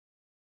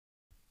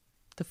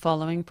The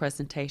following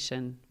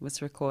presentation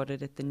was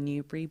recorded at the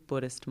Newbury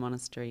Buddhist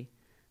Monastery,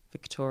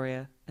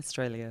 Victoria,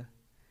 Australia.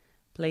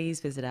 Please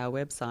visit our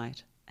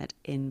website at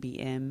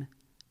nbm.org.au.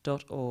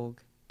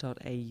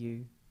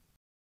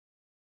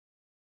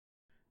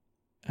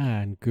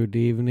 And good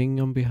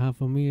evening on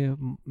behalf of me,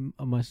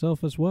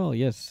 myself as well.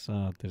 Yes,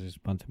 this is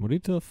Bhante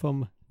Mudito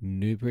from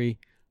Newbury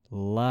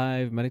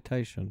Live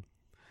Meditation.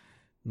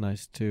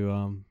 Nice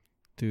to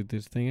do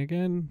this thing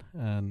again,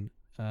 and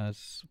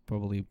as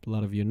probably a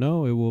lot of you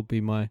know, it will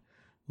be my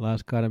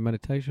last guided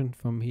meditation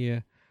from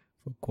here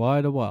for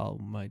quite a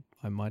while.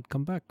 I might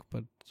come back,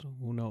 but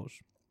who knows.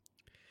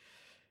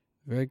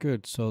 Very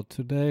good. So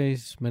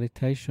today's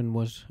meditation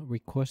was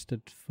request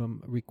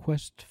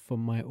from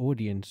my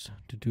audience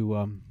to do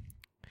a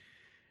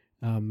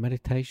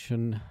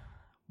meditation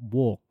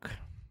walk.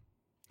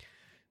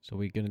 So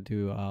we're gonna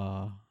do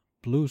a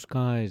blue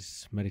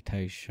skies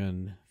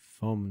meditation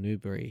from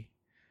Newbury,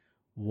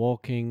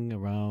 walking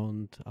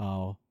around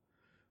our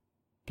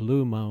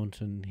blue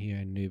mountain here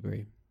in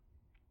Newbury.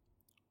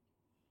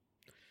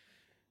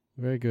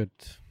 Very good.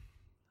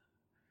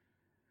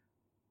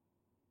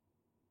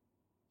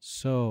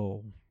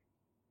 So,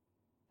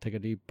 take a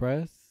deep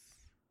breath.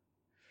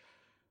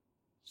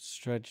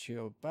 Stretch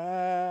your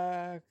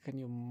back and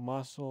your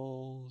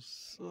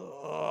muscles.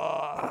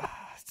 Oh,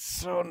 it's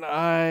so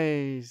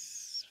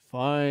nice.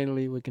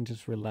 Finally, we can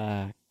just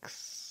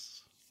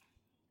relax.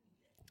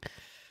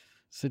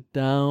 Sit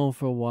down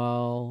for a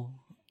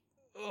while.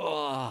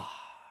 Oh,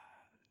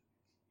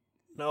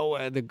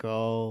 nowhere to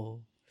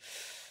go.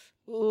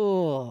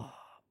 Oh,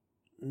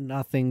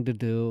 nothing to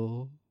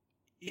do.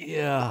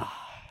 Yeah,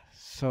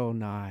 so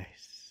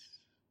nice.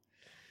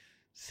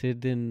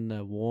 Sit in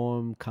a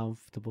warm,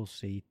 comfortable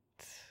seat.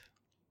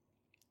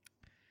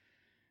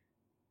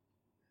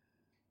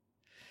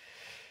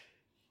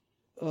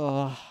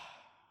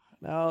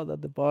 Now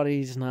that the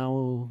body is now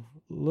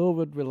a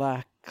little bit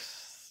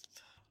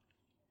relaxed,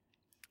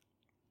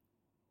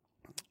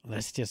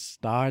 let's just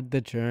start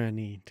the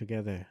journey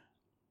together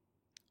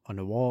on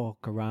a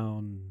walk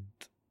around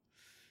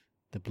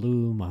the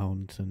Blue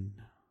Mountain.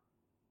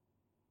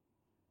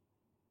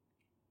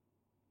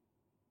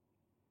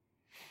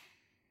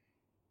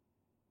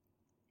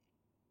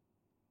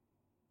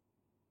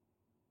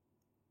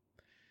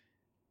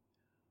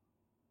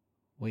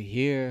 We're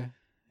here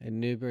in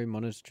Newbury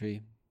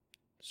Monastery,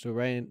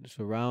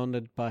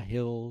 surrounded by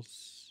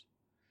hills,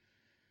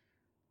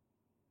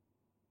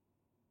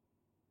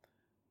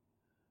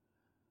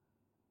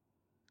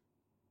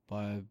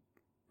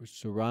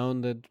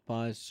 surrounded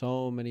by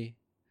so many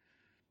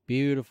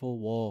beautiful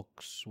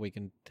walks we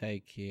can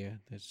take here.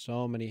 There's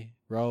so many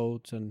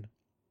roads and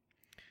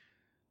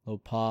little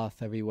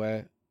paths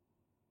everywhere.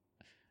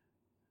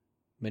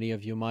 Many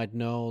of you might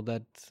know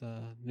that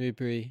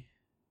Newbury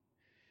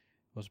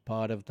was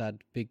part of that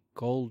big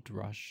gold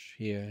rush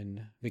here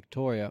in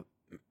Victoria.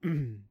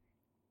 Even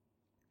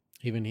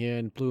here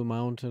in Blue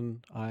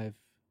Mountain, I've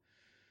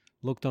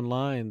looked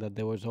online that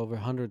there was over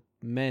 100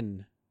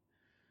 men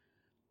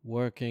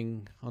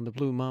working on the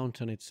Blue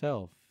Mountain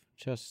itself,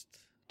 just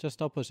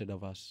opposite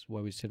of us,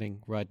 where we're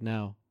sitting right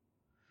now,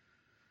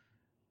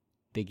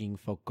 digging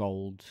for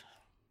gold.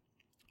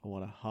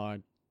 What a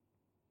hard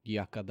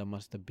yaka that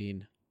must have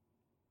been.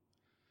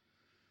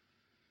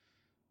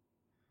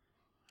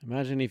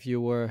 Imagine if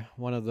you were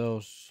one of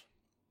those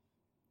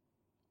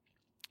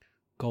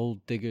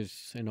gold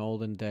diggers in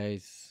olden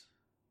days,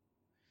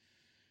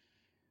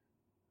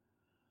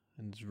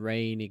 and it's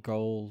rainy,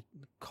 cold,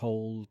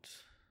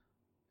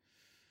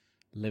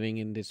 living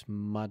in these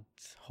mud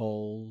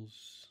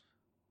holes,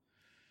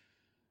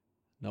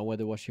 nowhere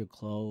to wash your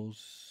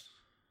clothes.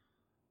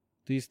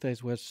 These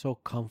days we're so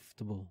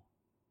comfortable.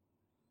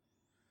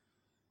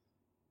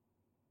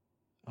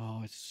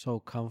 Oh, it's so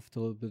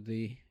comfortable to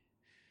be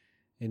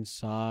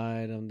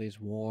inside on these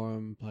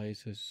warm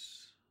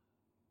places.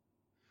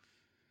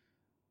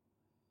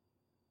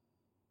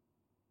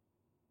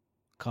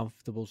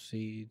 Comfortable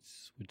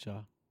seats, which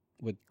are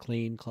with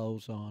clean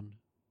clothes on.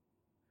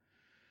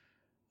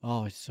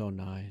 Oh, it's so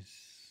nice.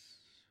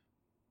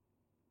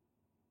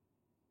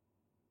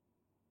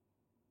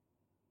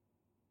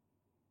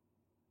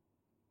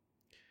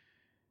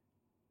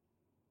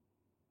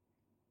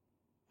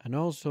 And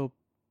also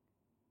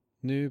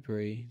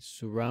Newbury,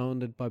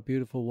 surrounded by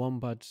beautiful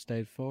Wombat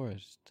State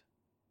Forest.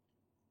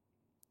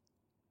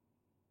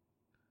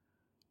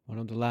 One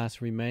of the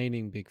last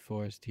remaining big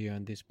forests here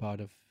in this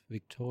part of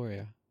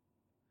Victoria.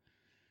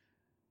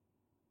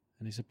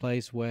 And it's a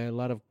place where a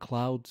lot of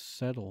clouds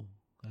settle.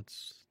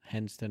 That's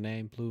hence the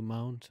name Blue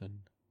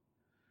Mountain.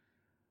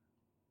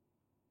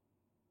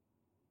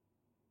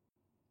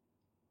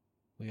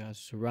 We are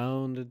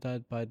surrounded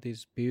by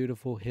these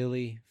beautiful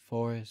hilly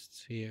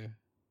forests here,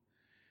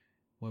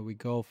 where we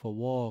go for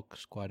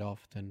walks quite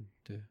often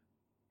to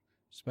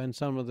spend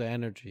some of the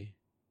energy.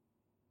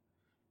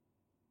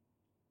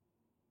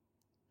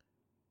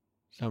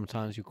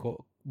 Sometimes you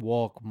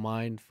walk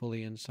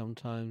mindfully, and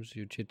sometimes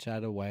you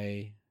chit-chat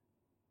away.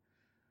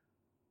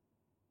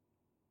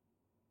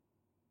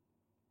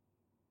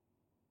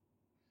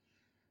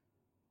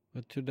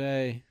 But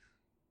today,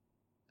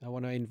 I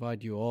want to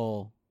invite you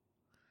all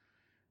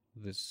to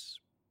this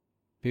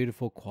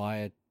beautiful,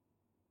 quiet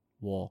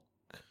walk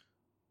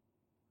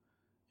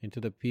into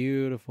the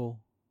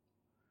beautiful,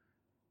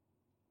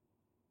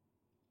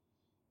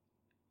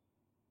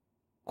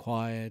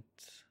 quiet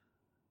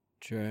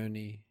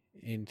journey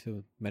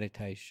into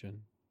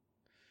meditation.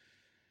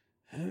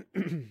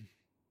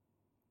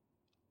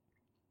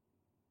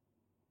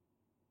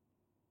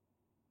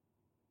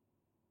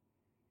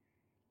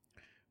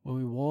 When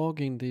we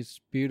walk in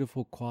these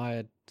beautiful,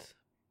 quiet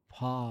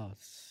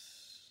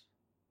paths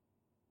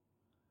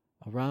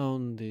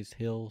around these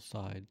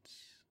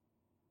hillsides,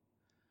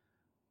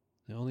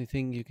 the only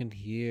thing you can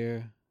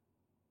hear,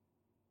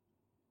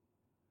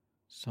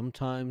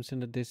 sometimes in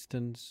the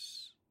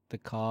distance, the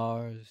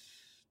cars,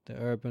 the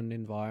urban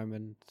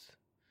environment,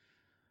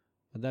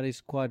 but that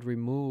is quite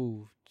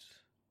removed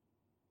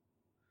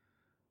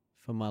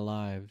from our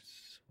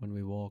lives when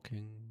we're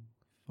walking,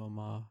 from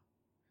our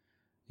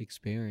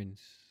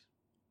experience.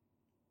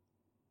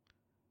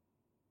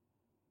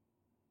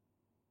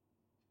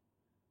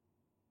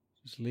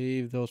 Just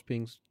leave those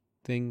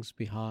things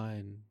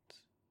behind.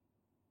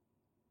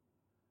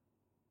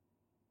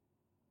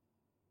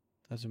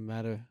 Doesn't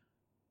matter.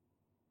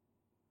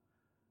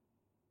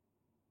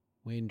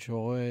 We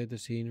enjoy the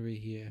scenery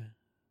here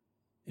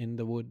in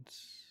the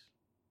woods.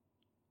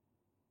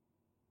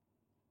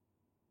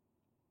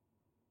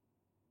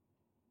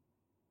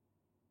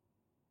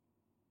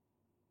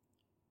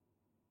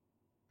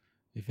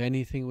 If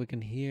anything, we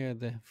can hear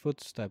the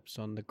footsteps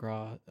on the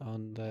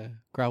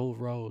gravel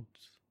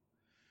roads,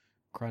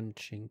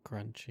 crunching,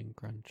 crunching,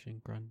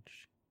 crunching,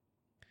 crunch.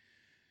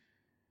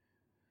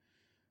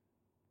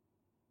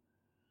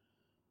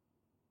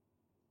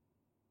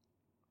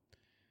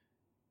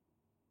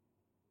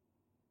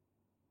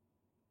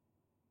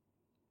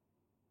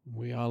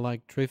 We are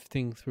like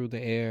drifting through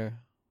the air.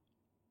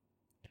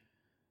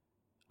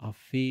 Our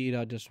feet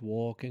are just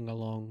walking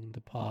along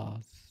the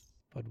path,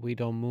 but we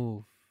don't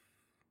move.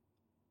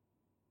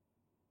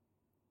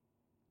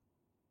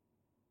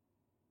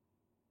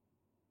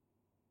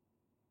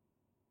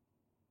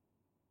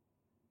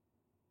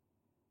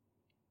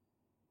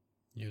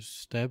 Your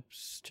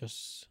steps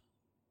just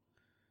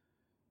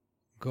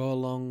go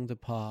along the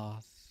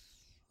path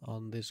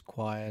on this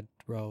quiet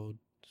road,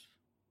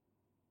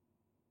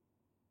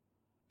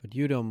 but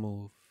you don't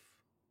move.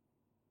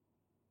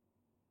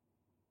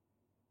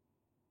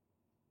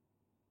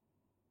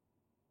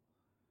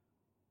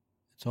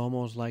 It's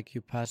almost like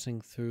you're passing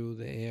through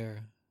the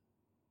air.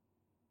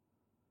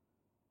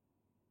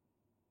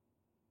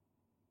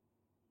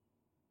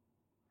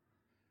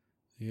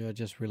 You are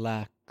just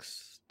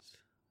relaxed,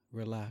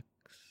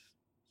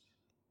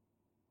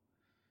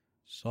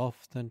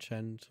 soft and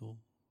gentle,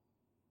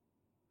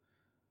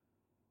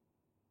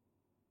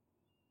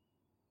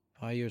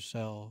 by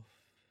yourself.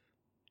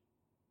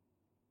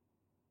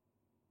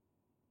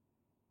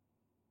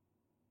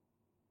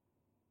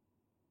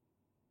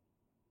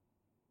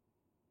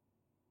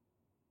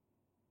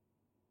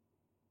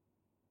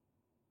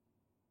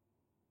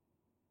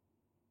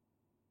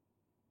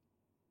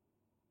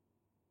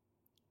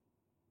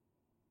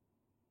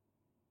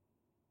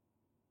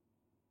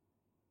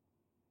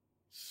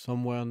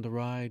 Somewhere on the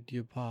right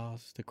you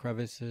pass the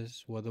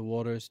crevices where the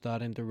water is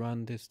starting to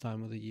run this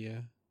time of the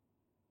year.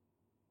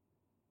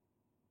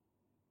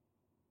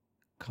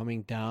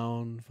 Coming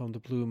down from the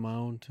blue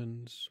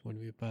mountains when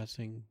we're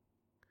passing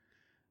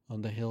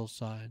on the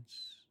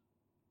hillsides.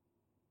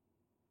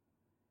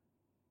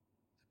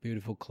 The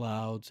beautiful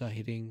clouds are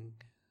hitting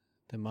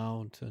the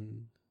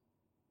mountain,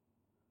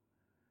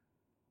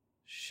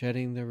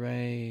 shedding the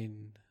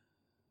rain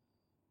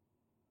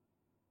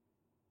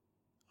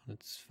on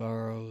its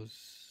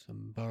furrows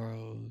and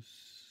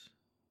burrows,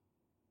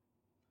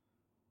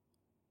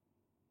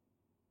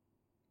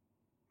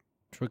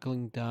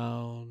 trickling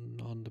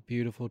down on the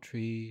beautiful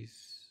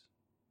trees.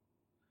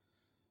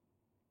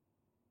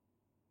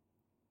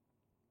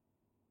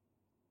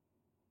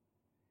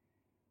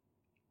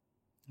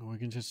 And we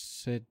can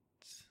just sit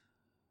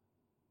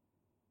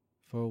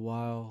for a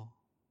while,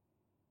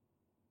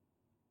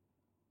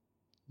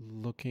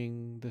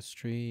 looking the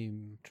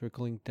stream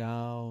trickling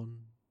down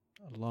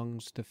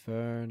amongst the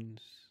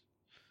ferns,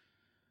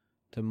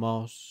 the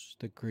moss,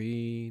 the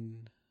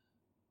green.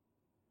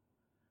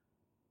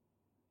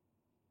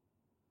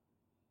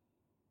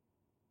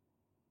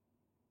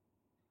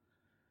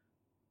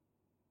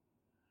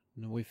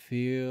 And we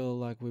feel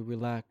like we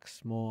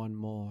relax more and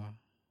more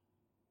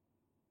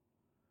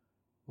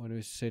when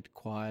we sit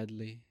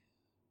quietly,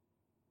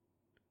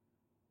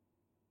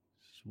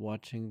 just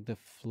watching the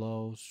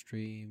flow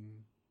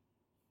stream.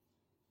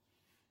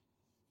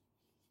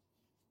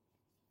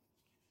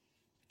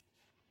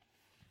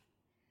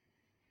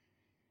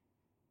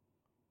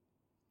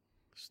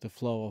 It's the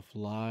flow of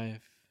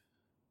life.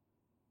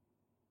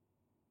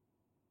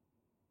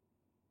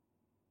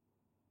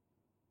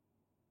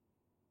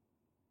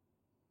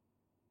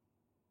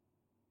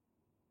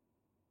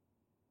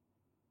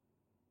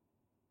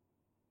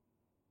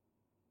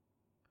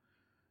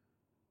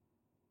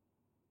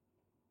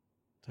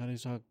 that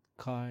is a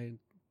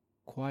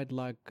quite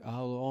like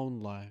our own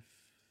life.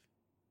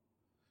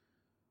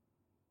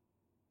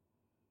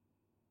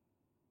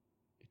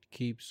 It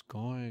keeps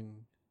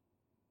going,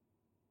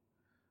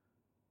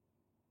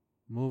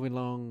 moving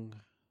along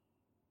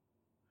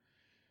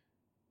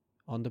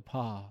on the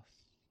path.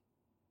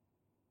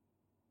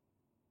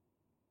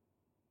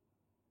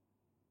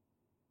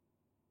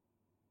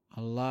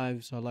 Our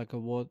lives are like a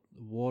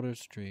water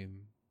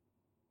stream.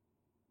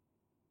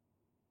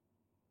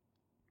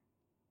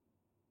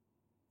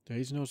 There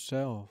is no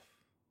self.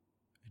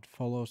 It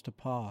follows the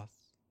path.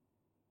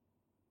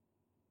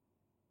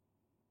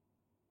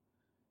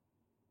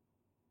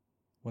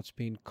 What's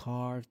been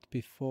carved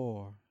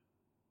before.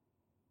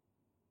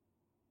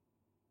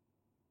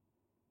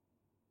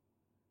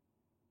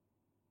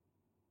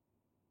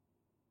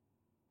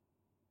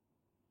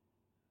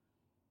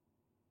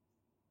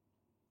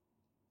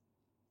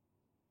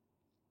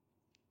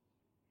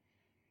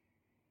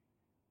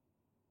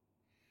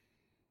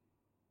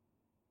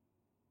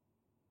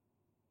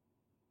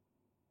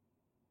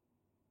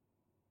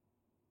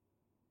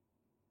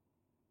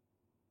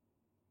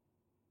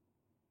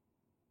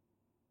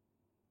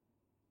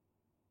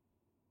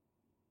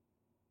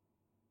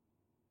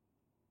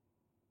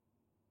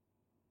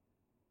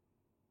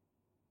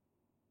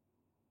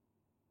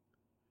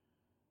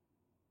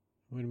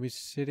 When we're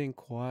sitting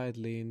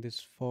quietly in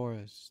this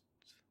forest,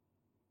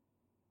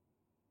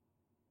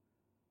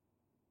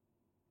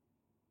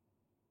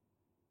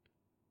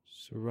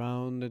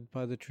 surrounded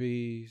by the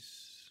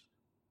trees,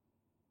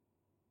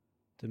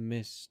 the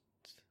mist,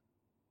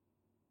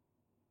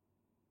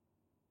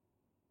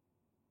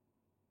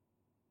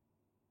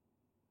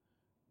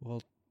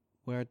 well,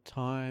 where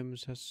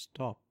times has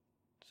stopped,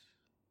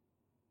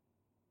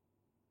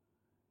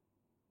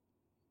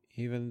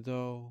 even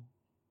though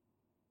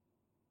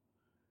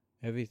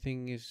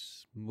everything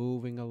is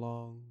moving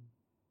along,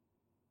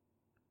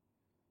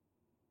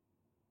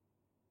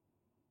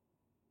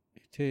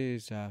 it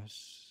is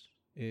as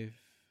if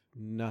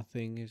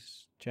nothing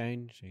is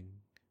changing.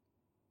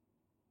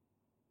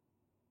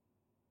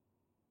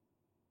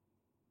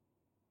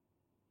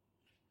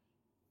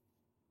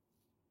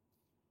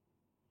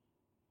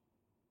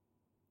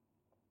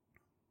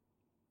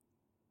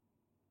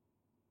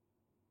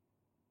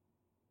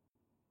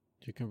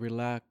 You can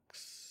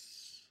relax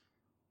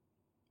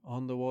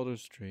on the water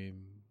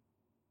stream,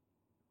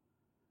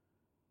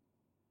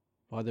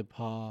 by the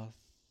path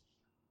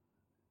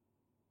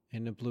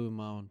in the blue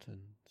mountains.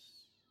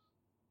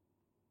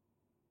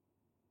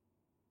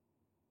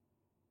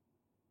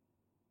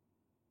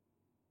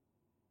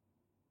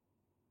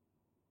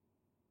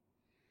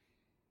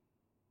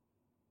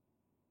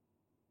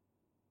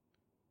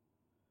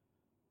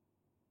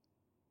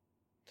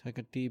 Take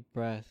a deep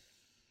breath.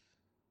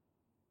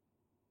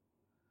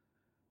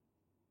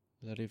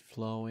 Let it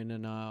flow in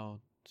and out.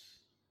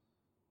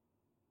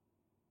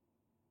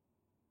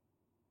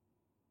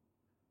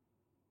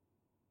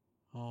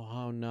 Oh,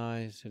 how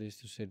nice it is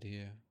to sit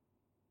here.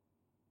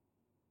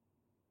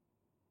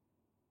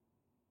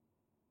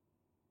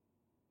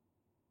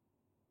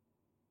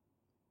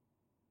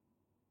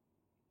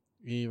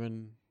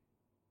 Even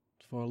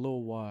for a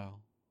little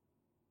while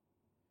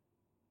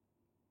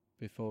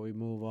before we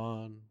move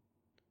on.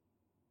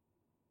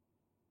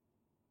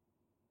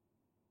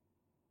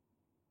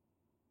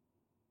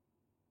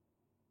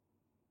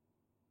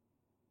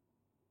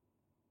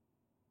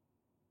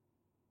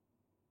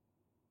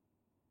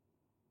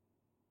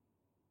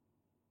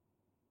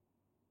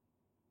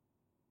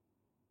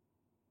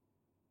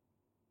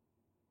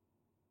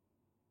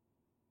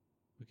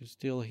 We can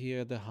still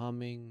hear the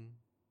humming.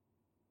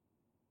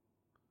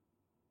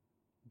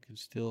 We can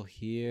still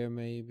hear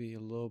maybe a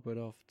little bit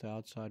of the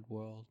outside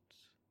world.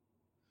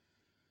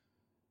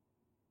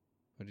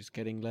 But it's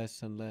getting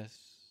less and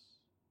less.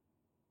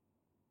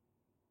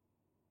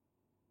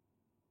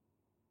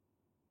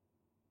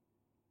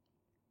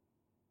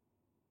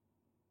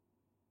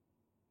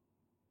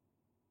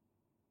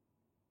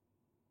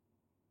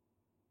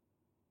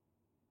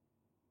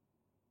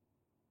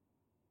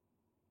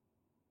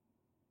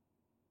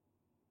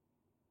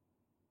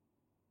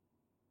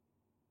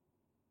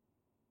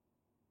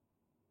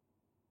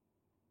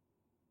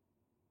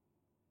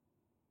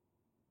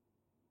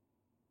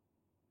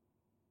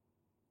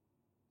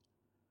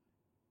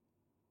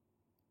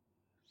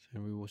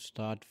 And we will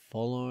start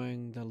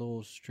following the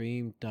little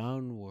stream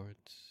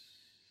downwards.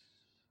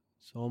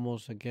 It's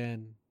almost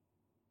again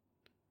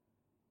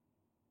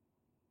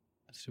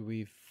as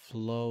we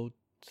float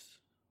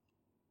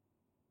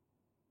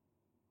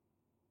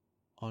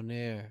on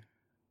air.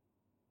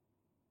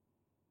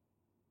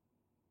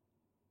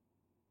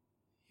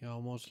 You're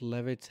almost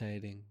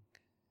levitating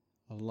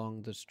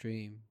along the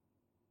stream.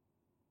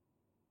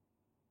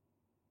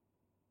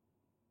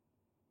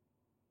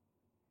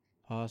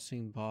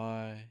 Passing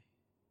by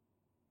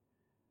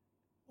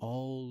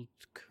old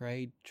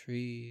great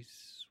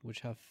trees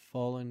which have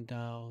fallen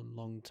down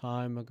long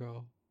time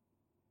ago.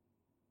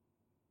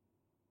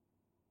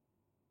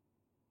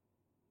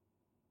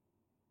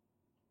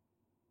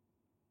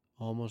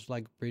 almost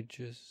like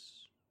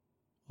bridges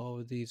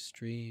over these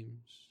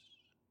streams.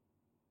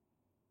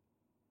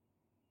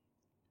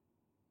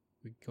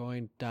 We're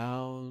going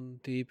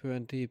down deeper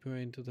and deeper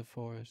into the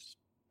forest.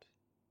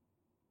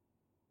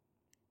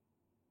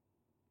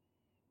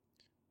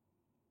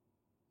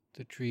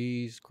 The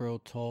trees grow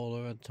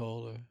taller and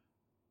taller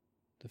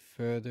the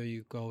further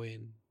you go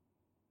in.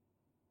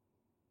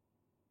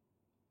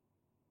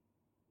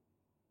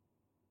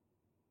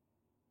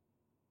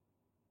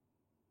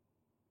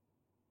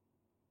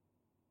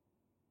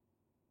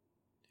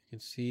 You can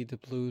see the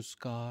blue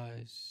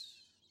skies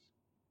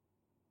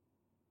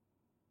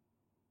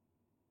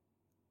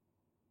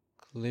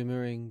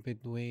glimmering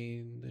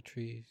between the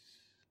trees.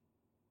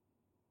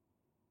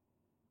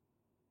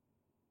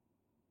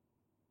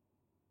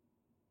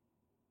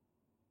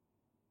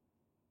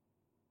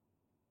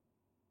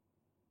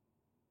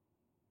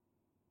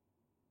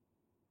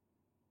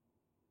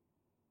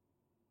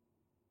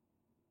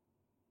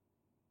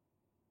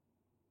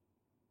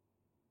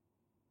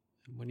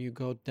 And when you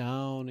go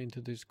down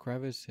into these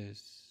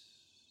crevices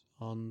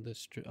on the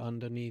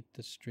underneath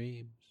the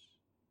streams,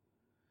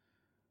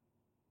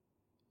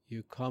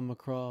 you come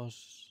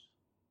across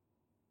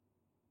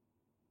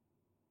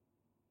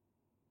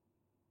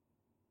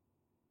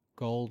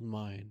gold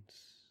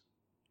mines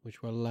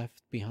which were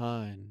left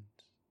behind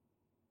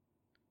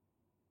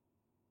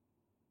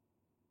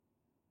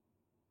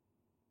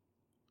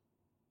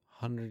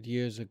 100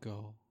 years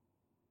ago.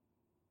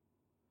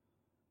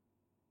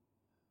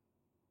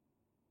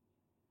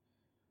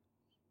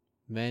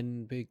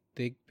 Men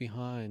dig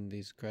behind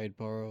these great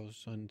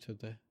burrows onto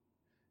the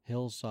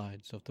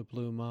hillsides of the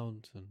Blue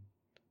Mountain.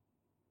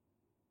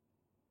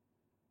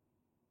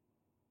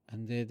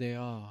 And there they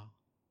are.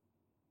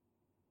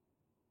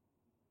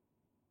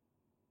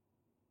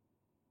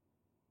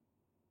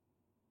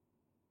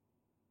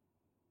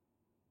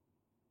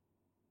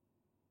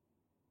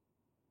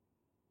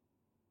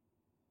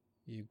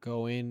 You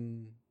go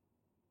in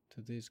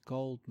to these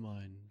gold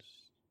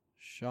mines,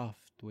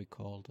 shaft we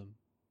call them.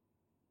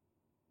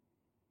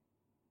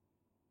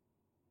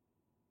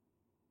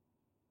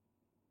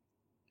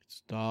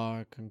 It's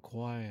dark and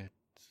quiet.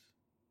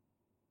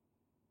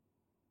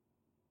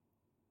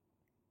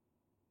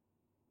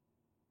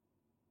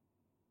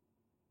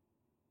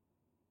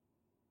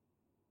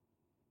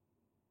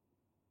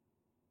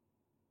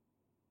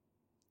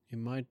 You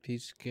might be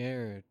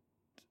scared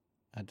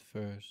at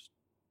first.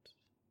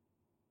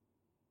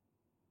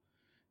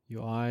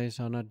 Your eyes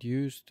are not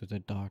used to the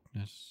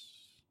darkness.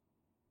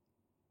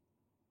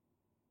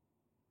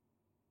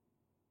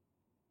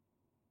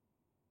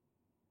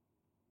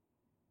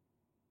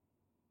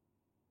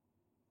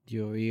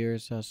 Your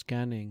ears are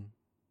scanning.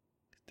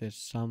 There's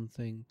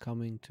something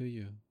coming to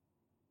you.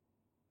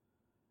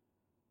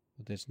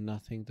 But there's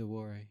nothing to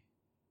worry.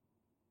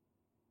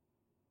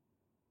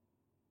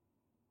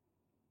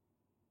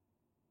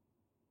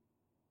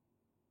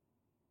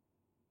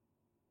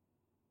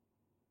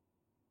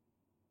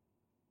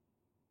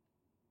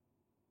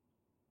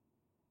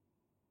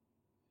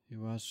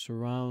 You are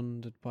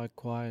surrounded by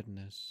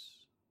quietness.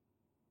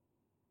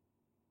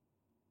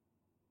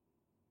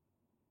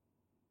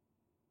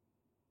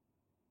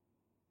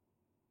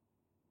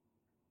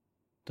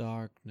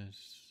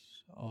 Darkness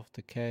of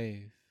the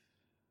cave.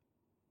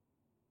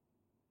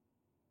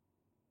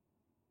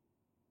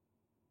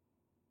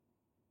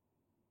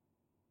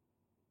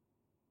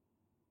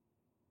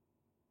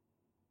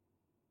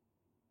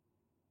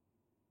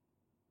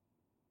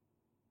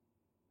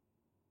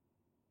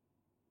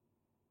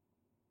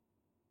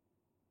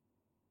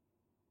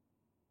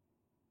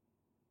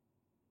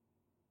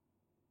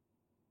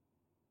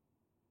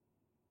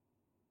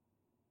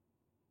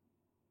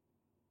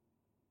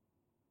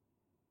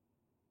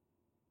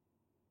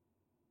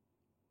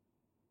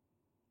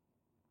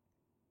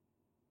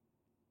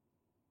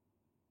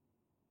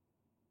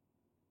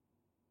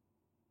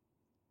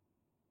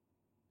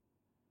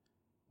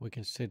 We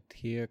can sit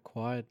here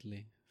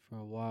quietly for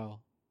a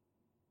while.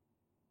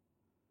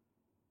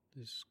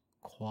 This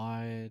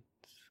quiet,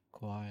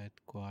 quiet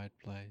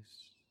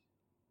place.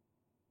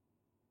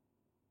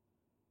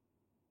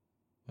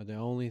 But the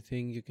only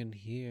thing you can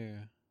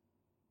hear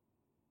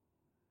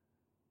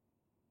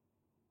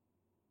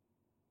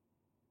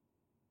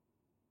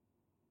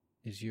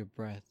is your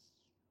breath.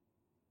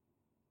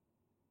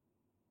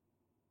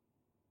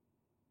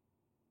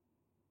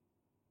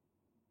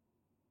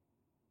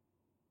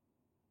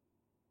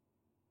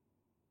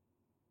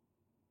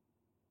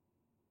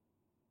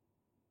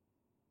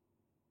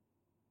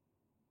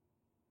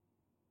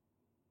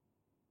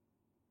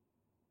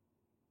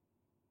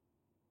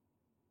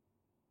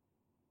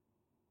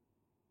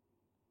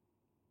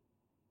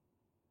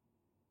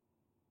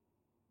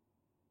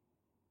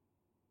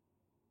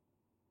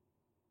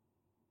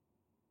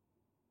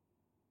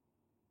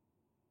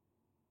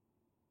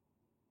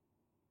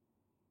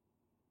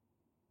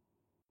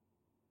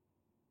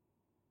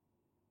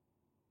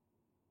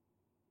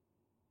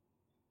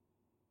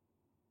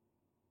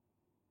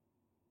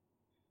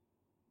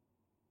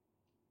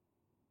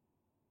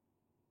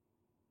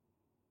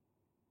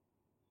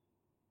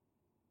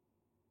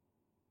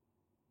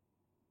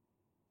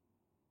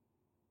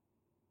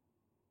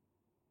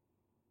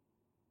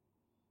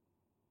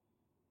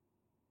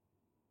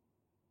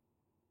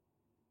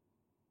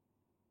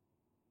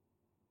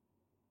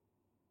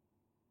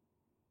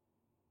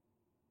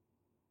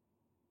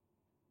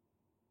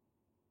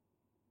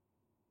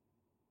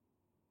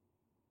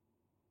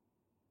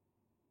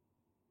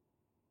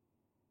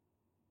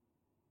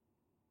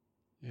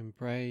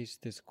 Embrace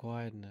this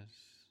quietness.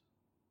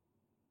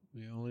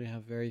 We only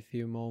have very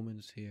few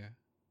moments here.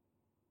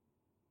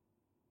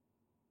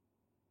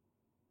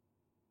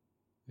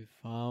 We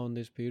found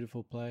this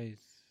beautiful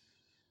place.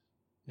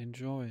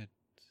 Enjoy it.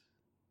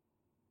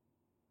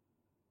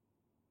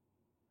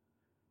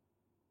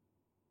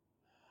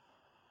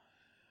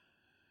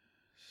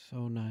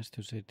 So nice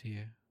to sit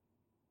here.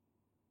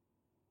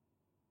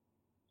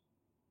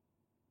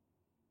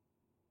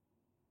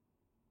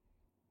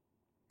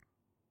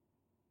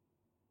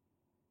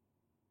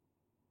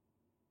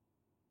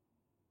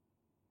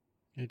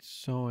 It's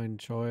so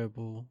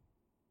enjoyable.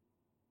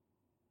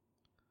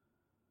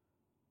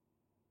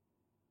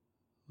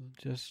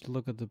 Just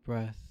look at the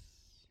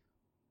breath.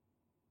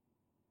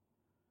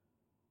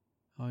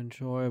 How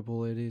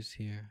enjoyable it is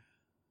here.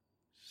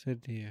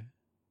 Sit here.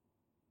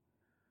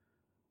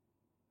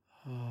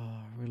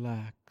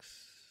 Relax.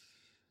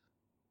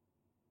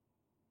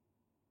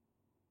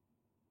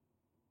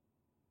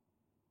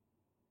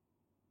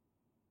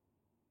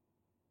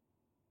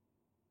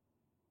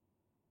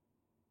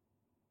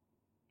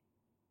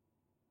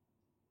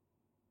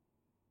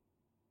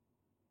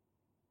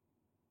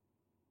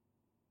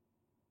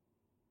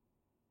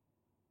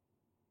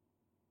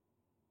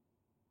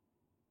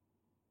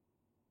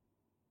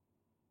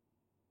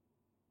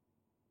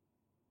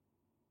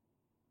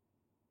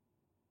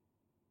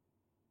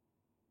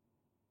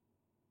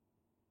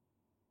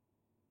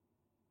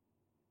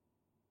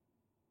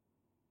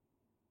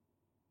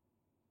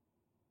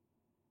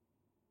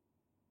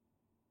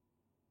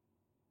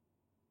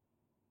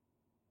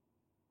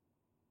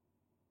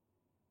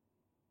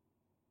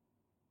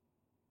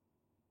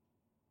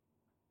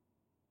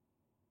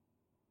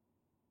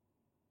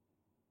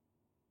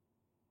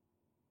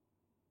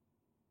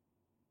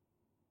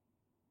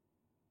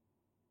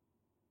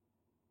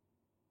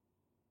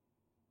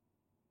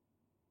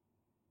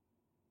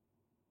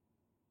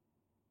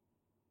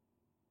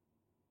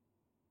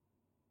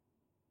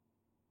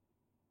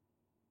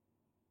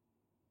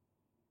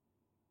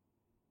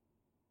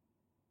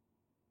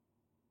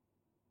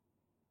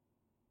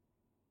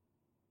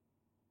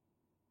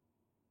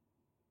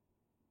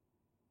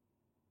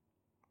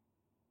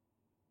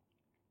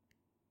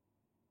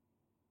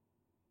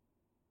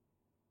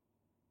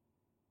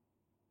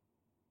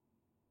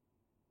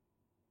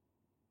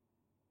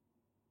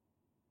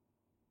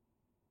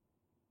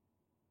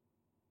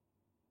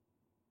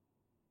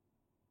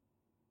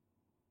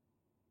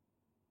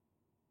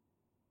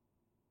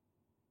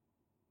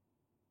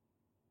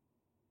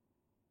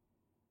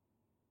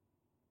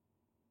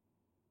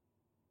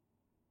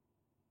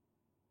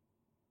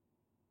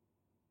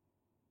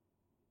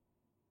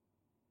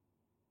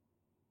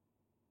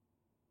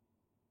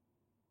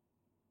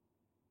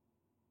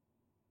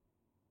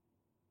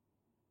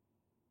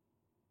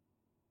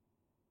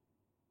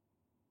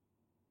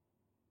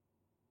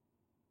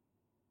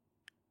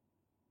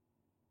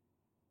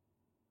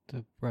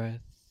 The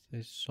breath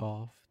is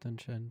soft and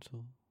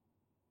gentle.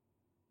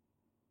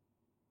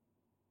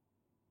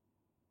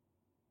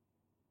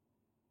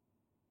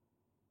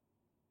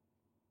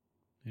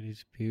 It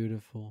is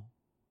beautiful.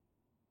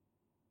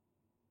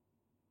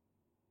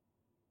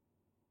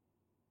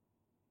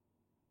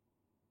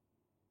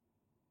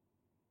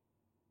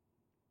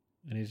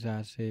 It is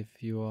as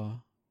if you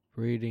are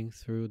breathing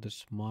through the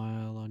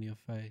smile on your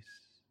face.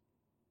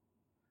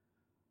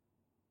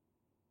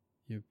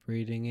 You're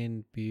breathing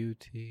in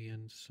beauty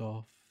and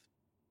soft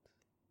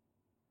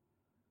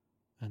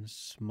and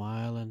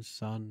smile and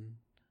sun.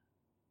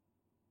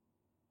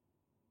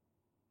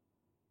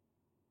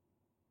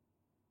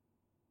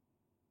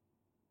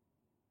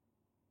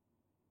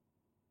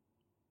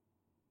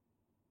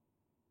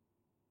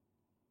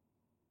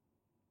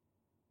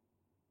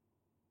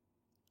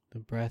 The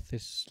breath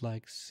is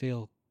like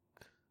silk.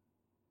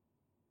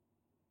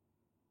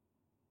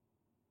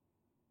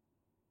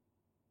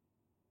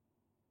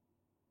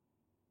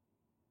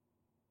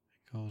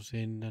 It goes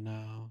in and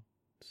out.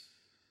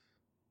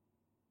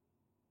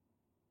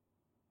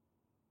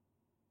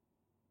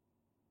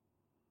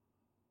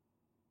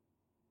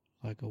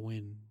 Like a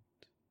wind.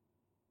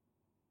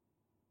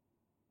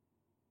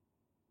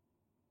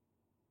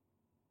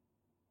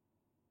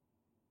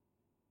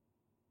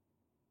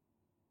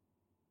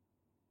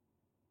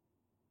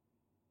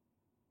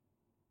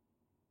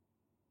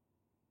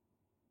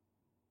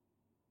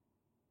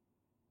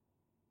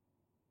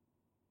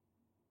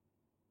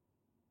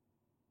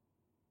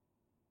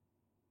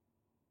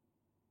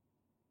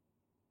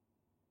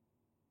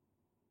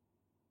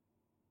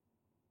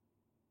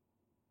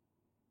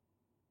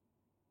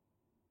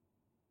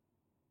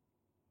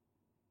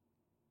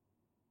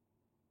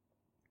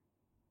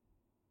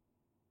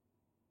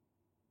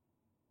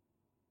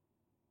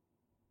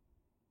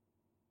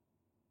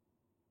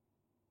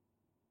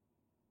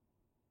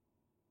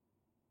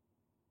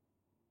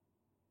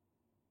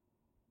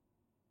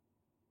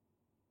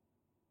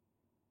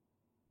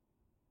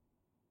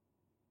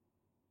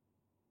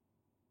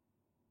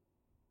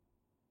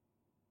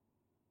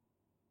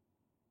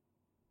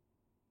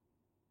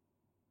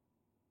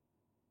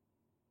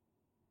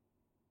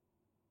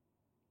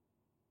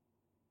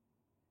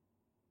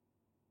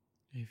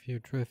 If you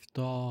drift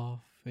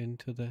off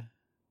into the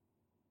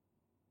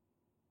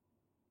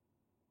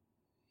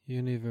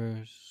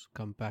universe,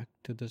 come back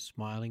to the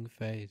smiling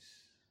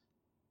face.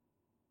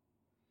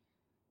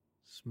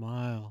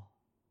 Smile.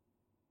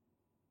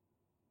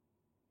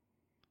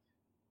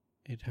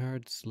 It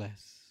hurts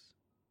less.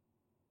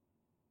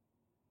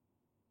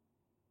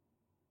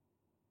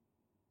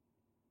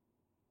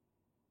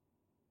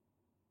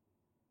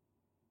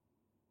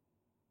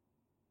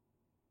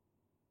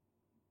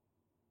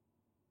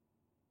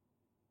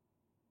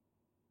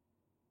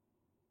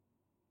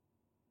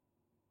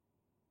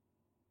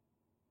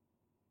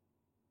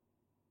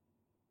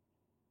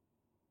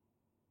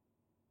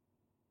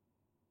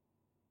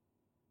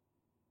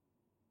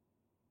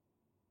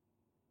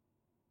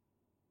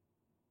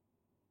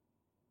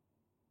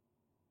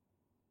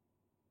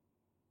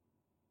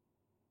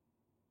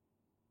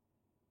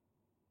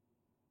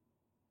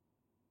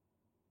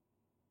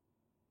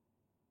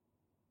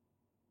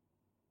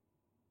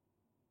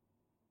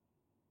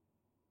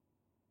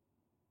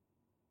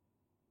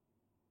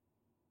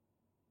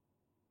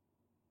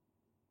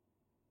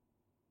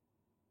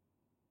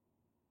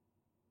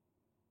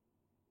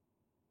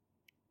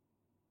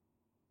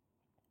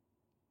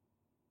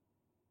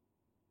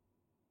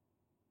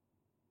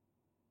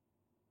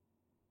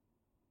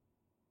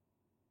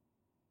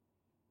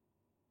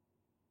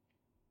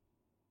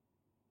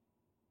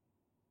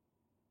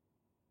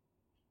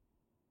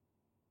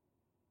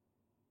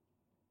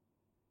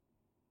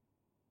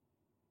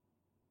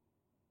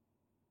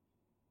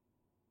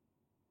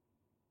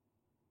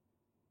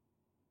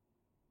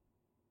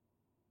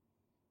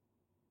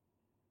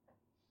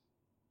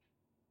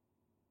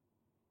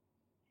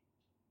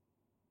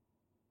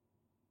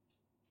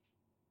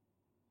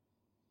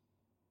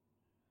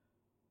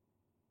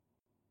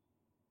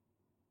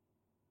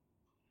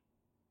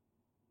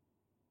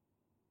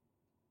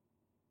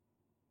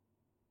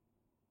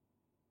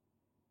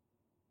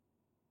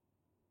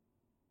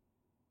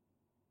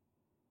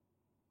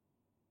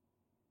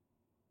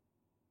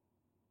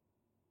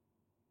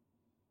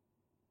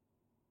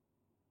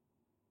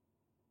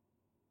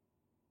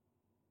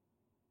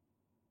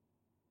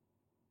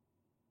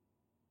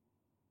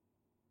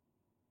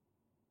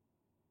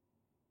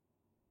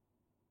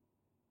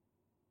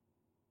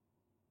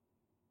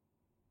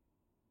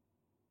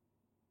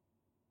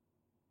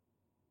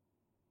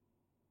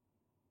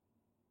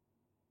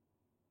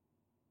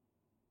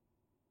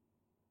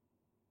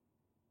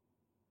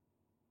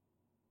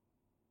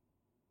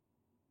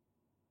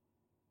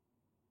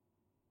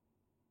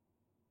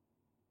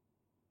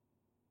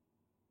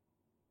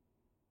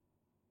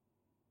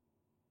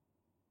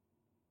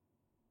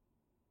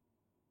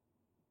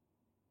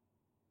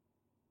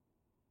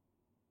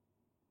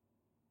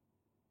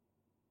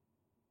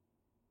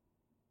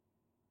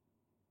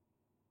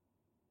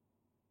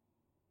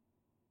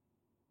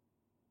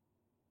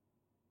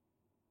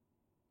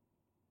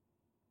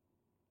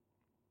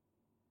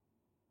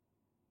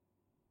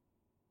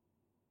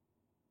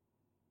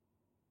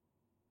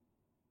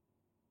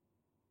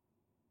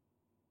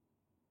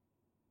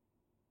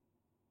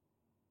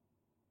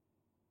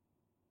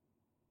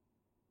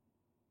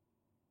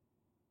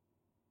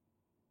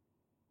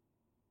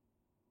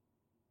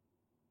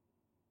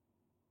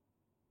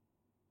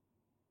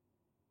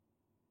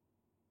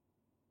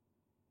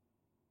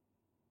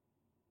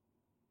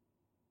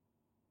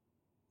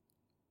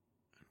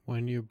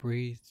 When you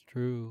breathe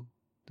through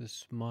the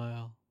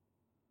smile,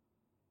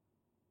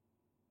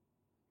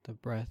 the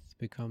breath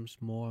becomes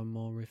more and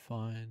more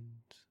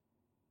refined.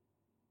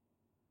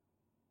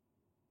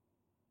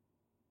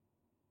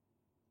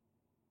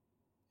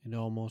 It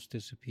almost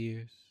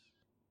disappears.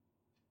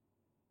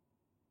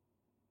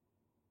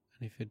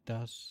 And if it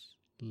does,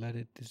 let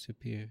it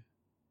disappear.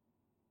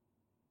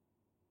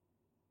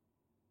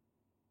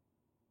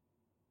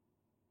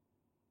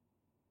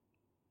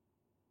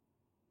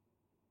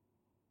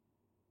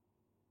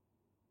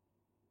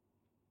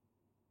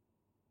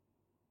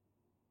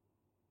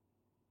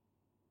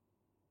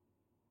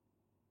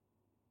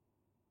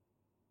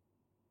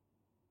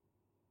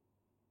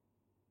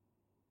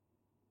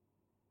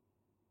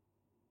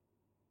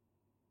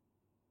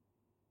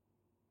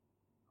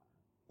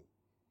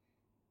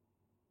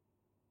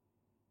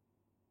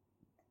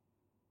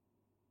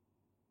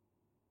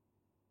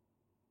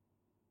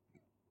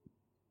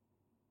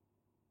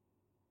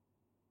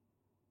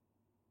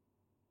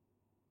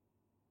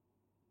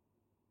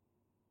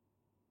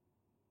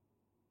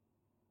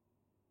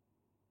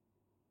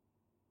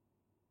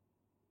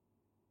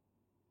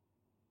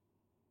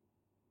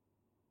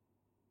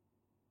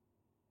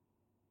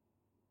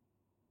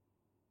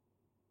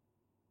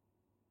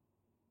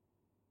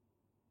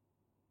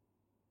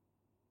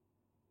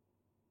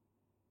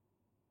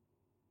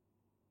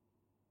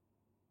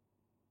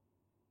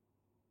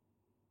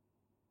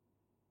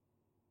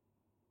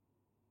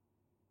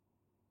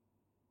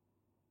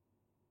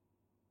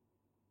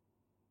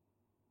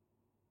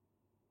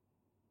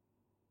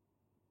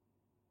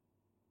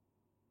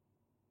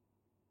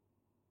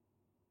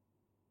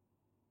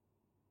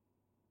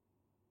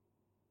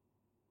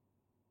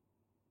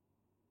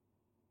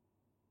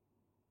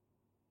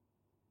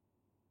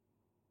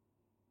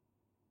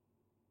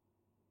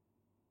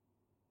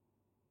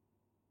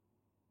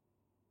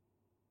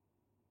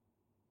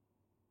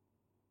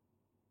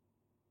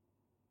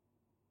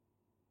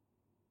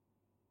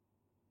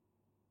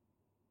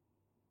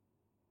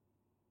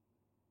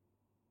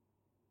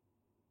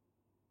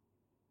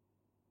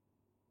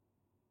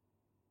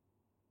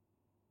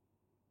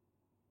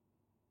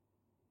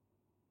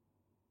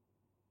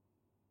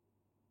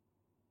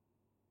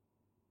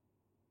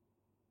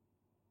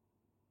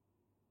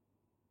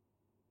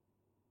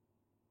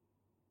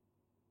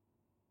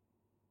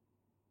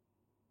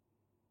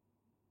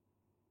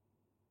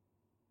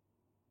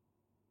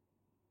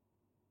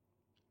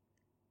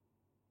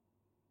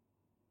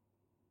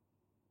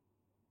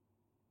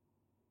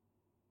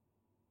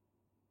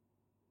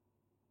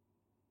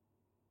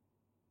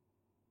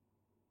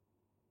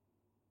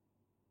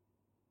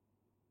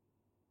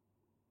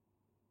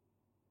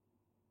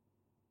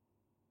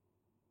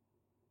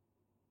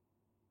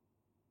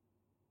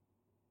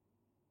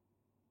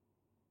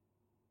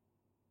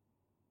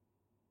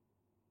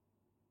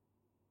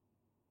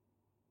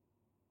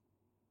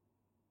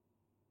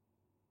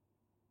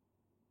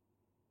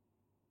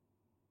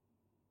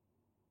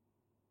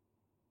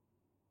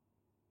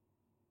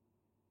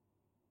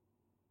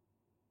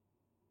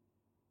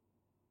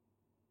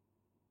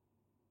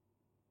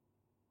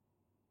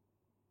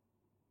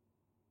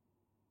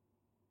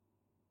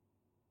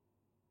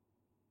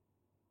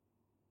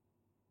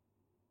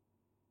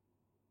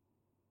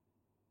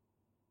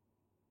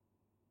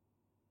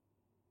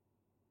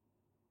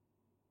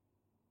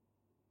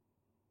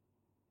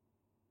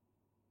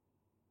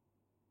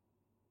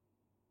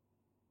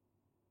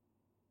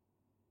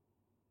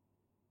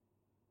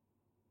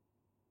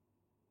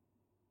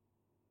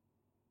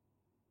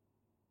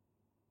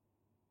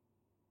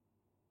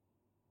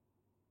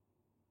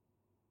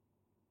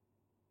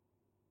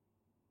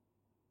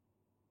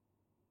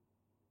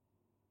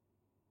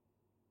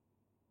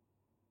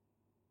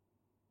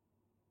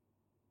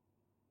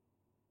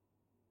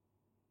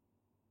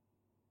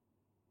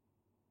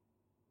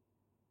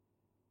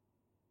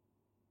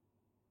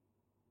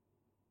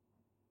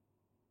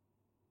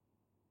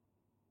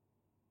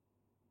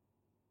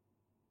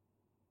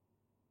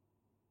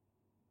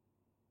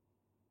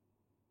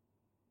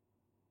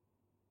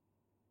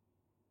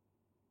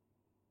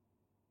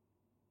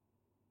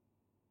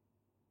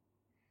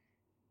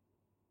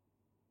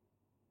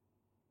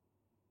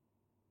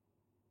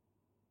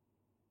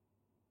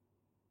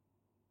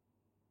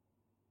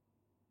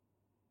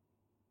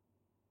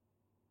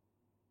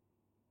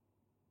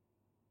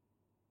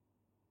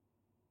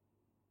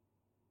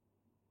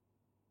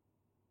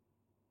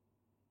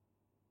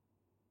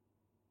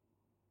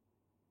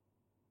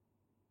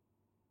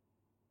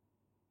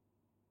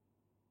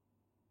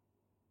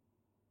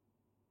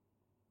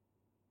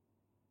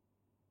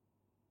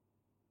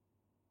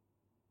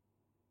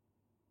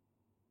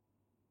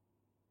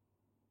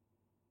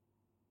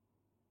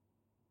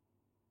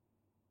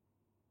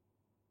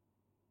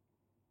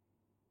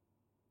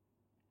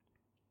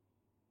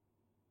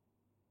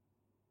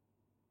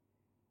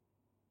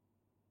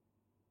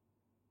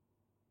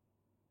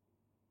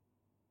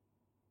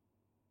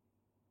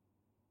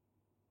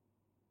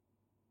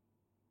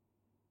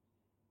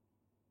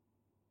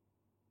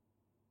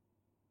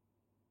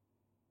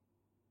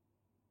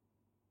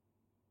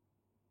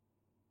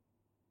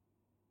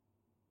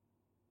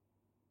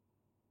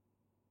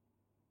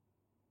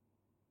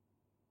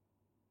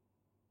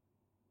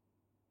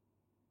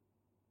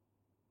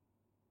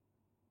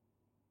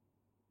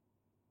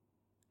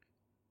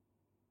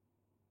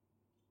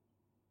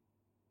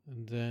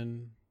 And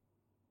then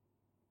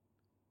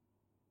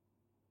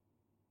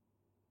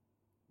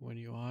when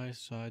your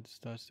eyesight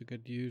starts to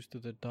get used to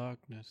the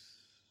darkness,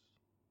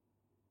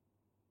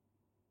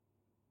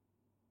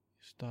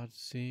 you start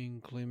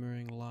seeing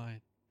glimmering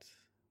light.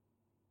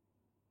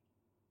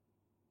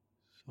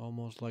 It's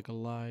almost like a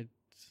light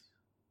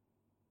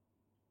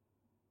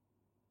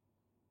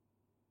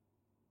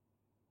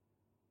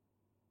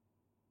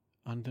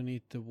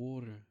underneath the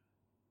water.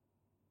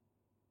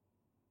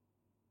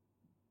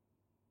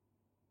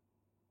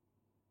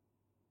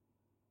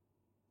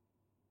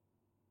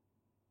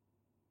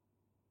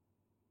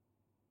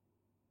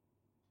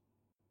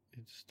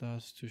 It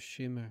starts to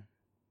shimmer.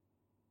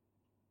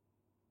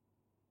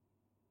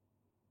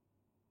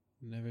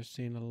 Never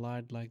seen a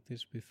light like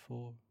this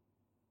before.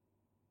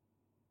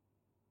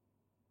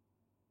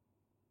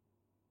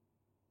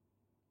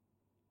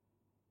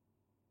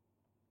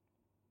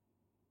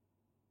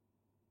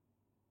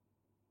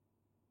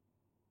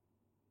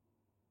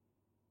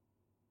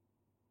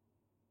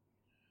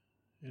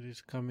 It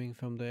is coming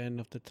from the end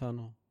of the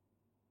tunnel,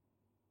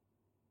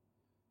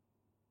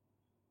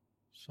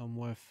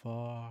 somewhere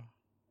far.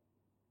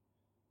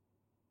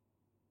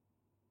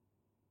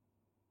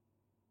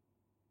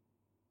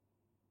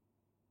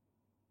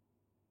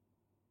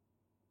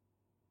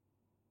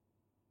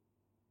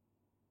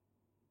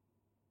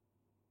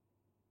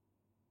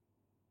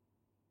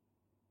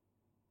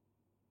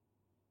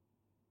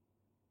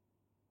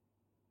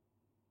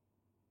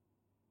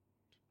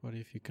 But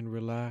if you can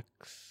relax,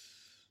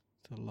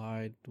 the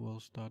light will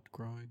start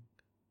growing.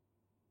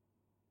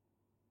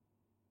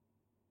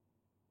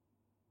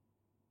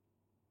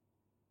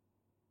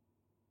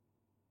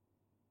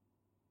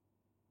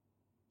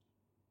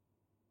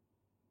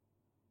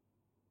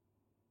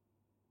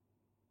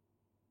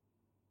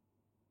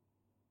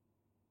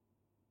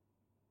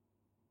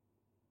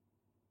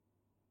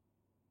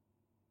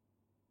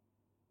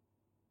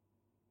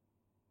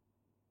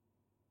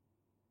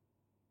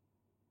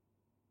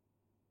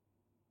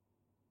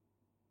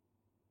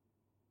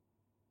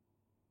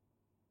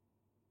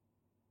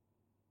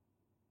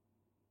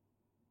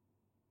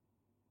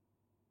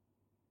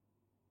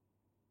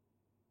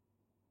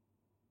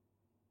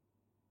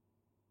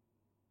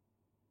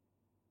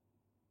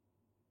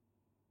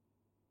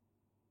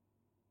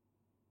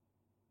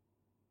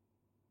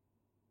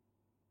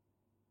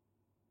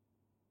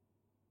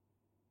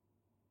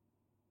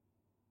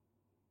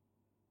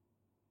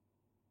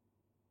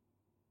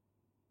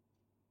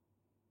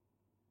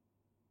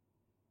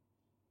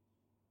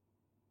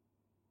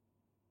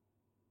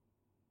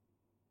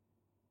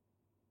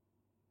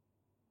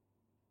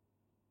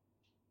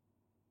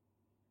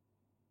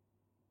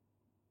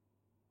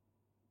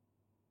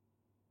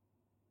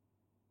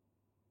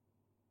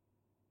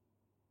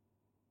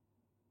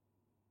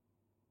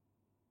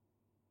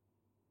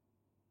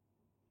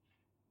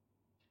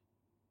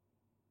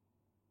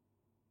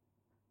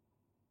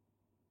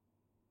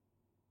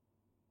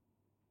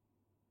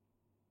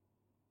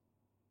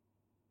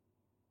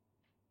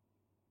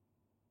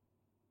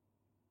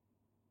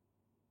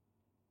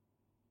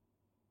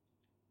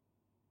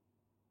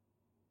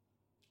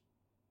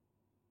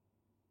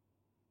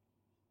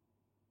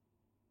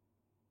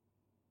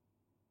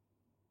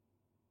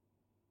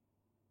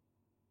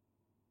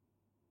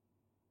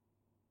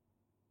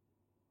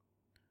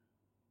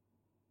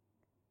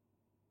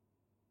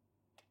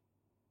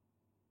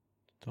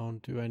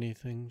 Don't do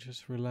anything,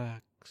 just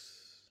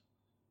relax.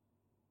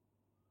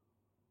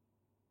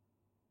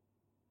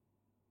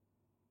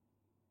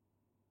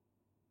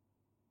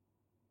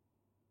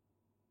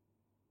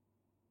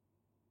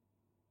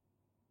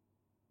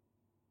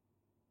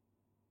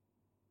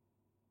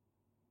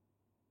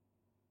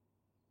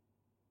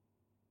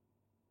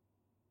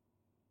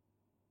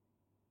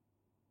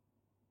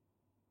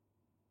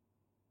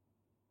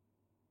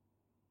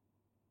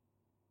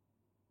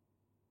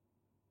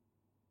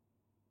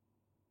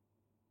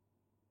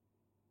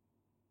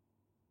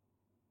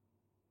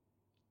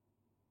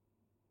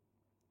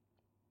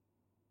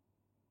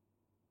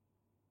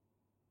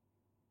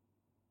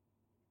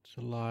 It's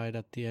a light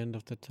at the end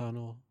of the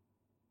tunnel.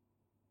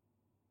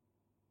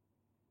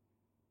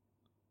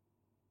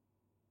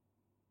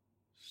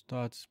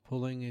 Starts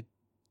pulling it.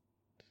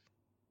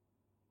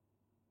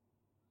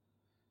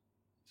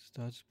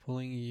 Starts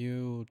pulling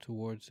you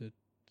towards it.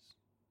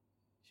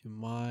 Your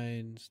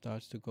mind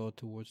starts to go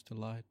towards the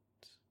light.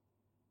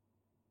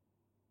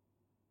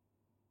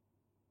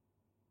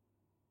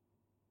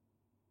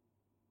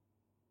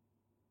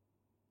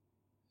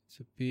 It's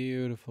a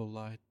beautiful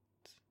light.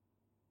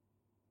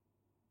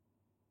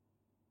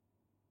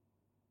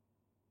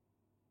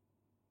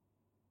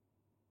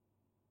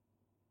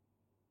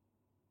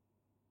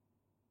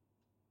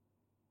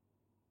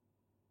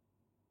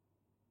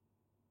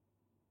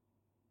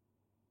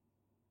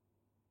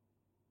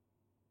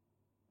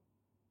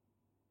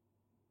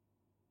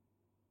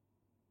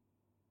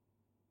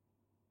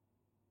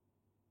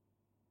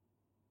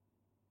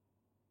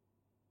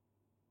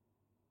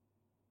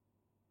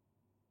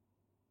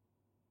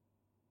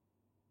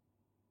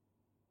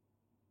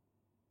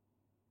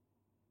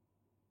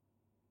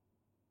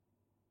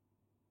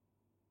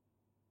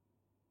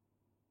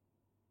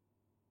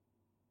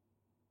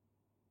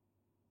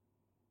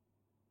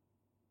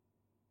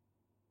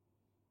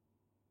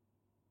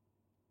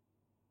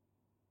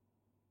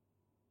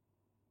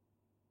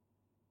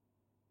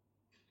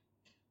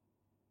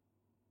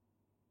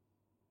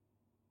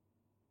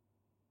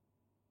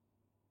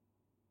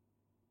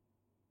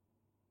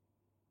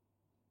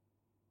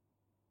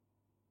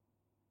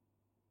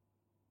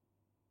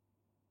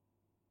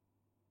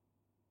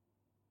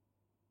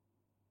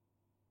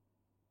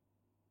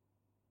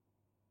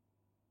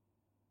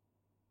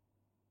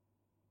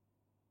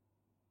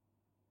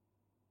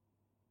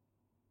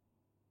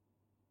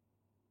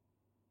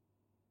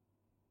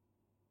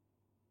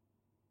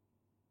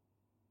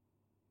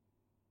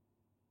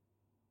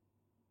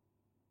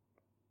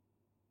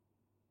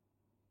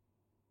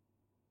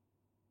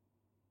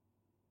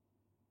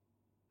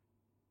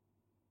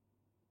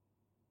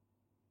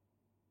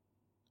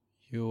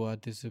 You are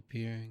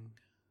disappearing.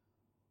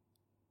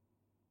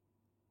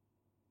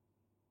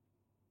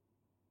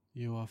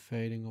 You are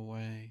fading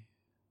away.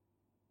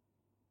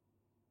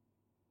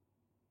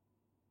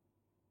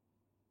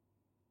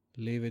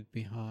 Leave it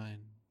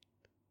behind.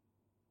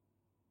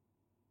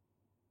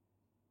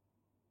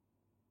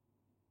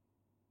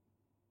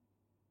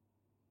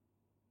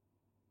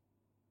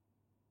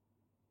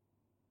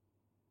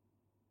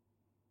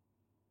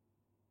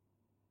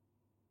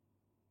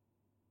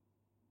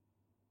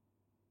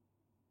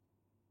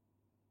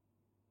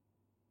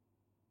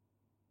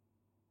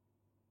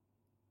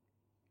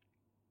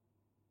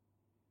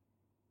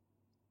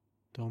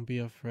 Don't be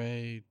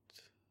afraid.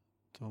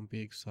 Don't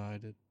be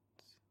excited.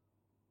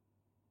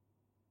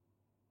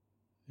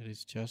 It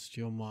is just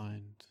your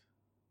mind.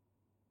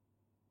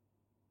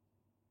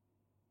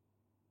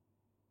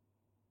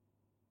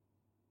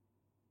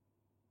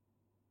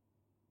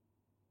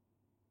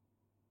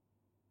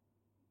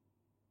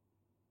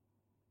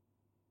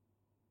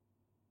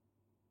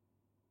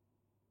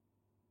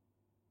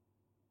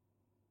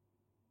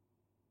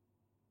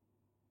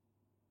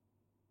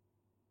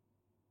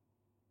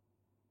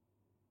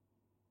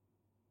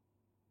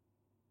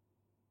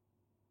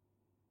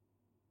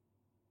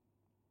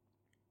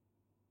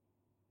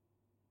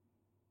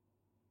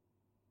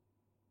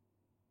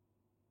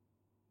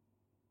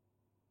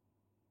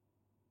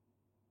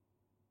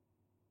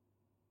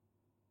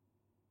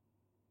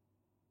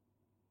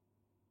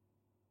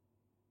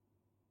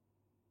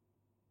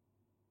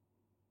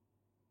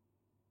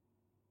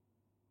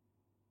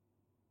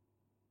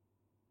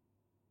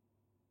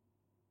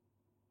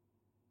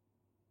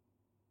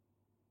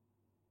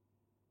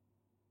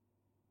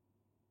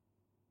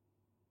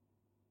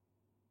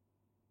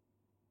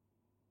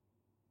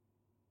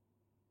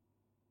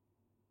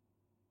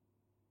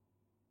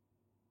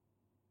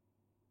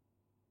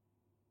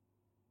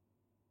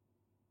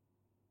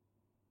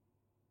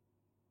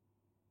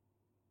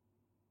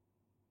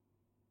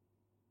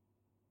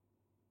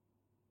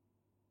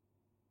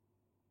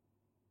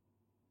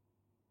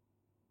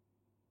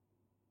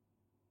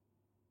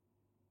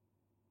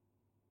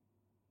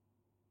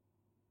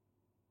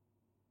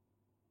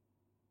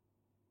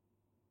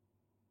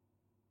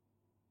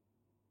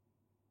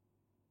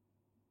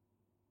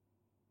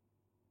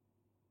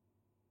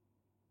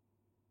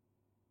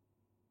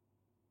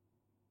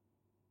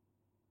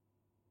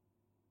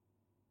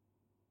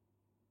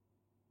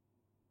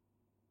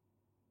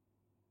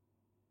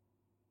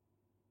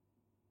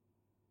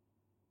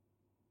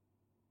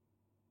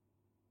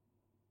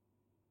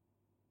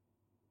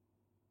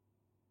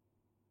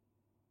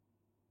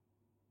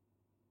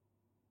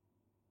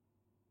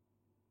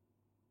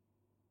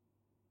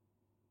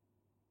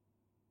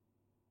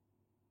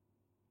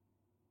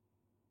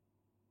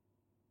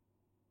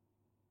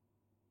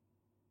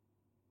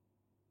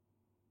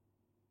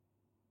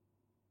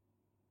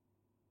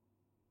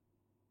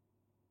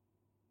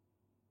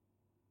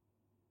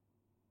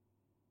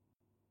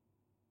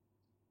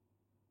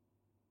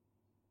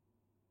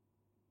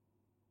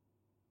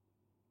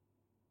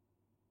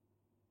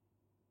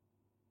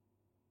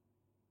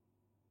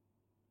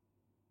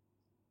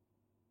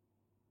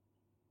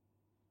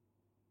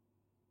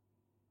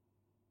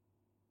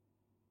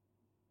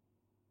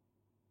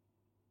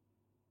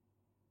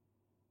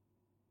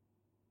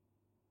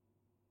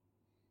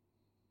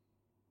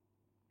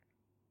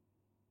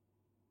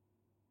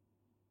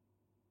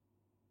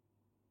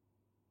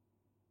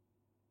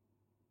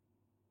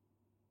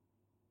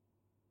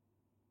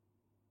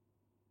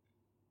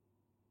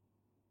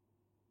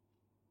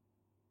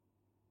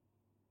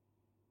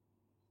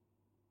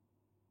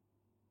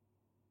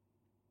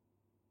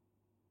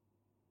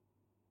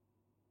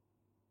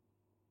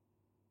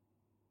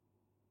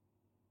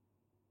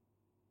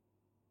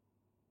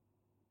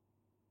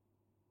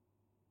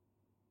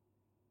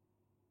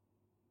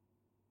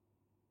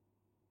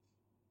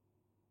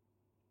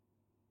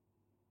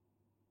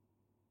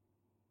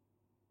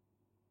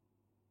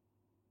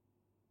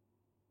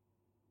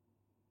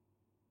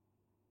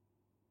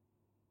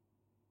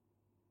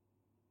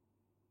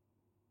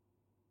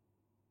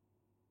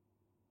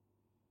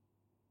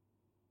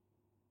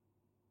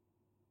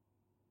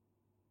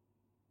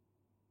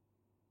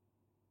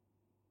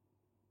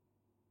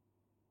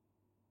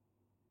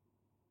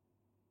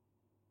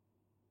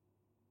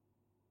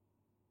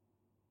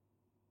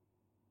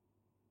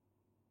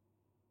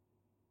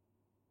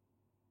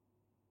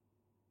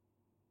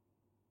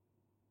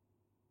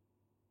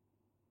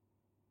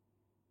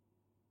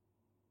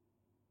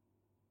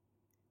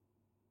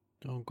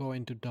 Don't go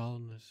into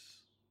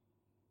dullness.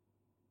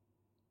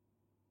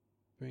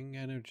 Bring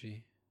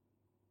energy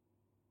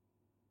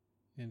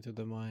into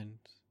the mind.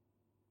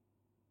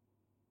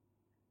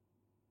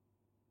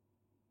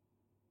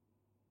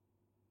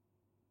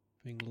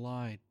 Bring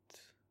light.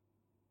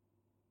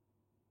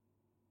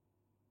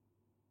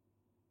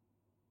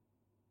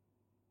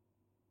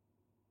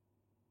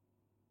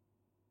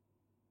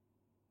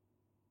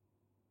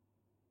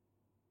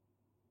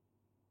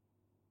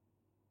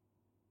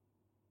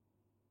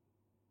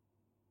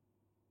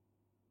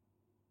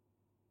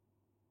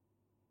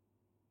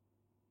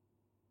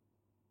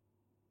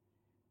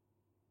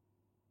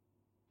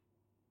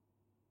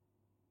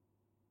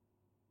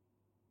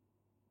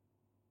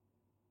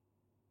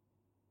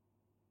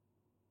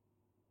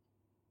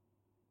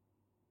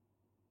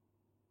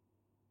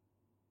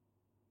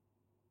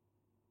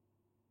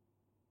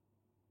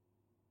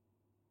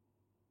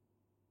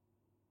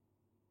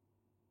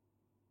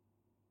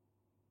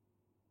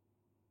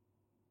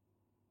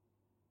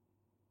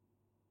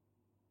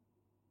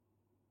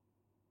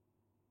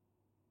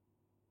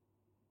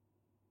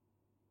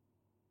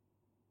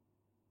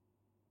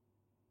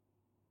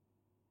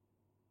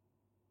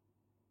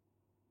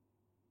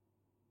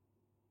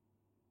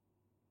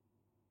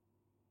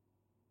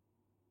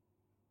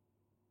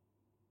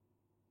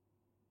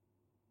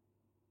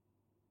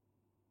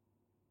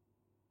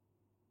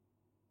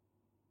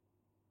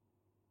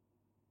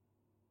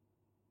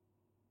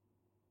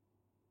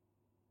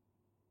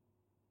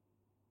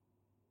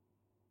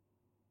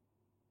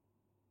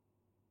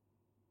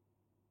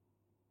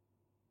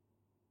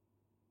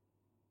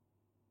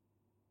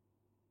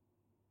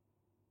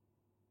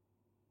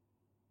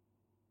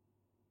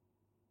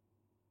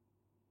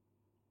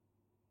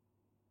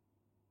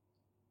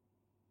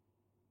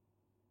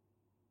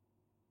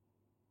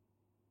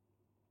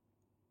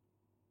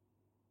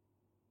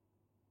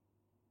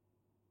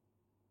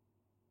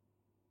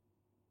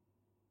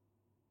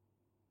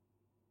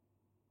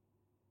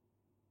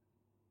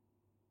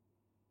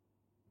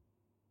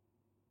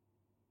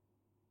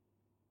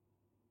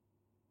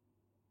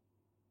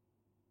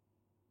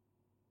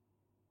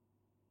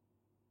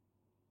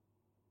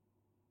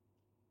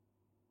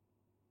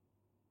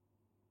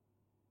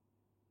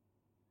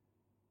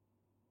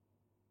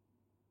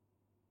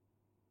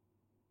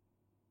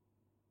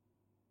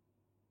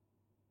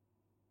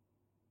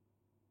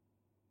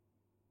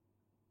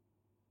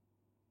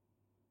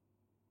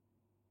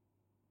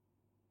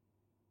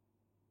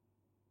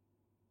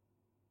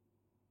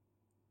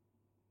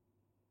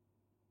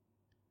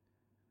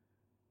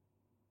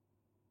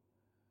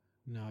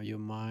 Now your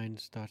mind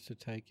starts to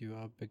take you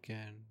up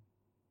again,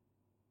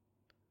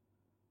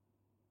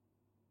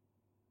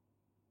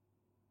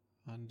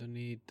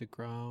 underneath the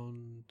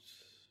ground,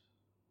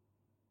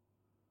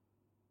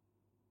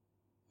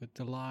 with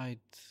the light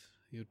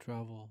you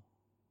travel.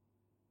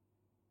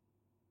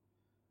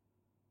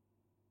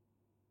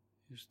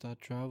 You start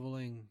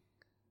traveling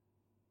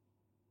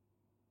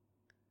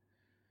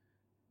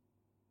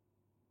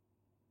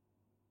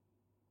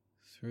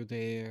through the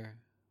air,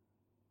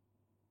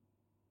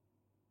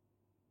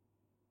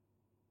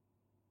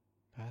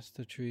 past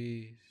the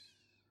trees,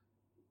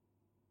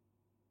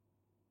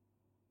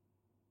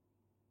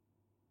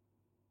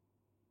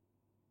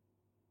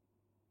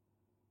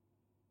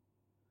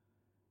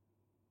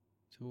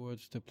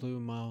 towards the Blue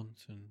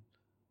Mountain.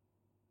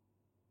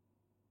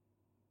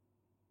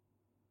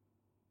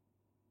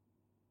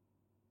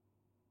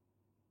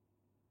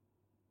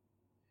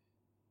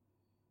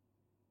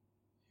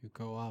 You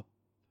go up,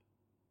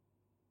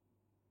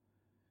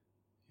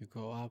 you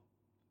go up,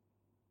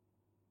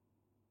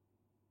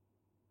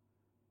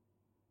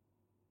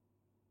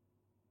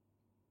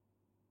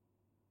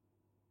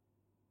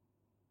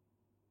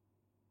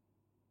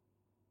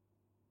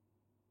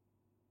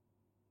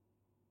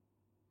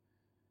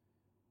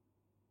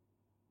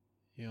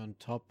 you're on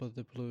top of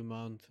the Blue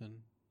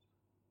Mountain.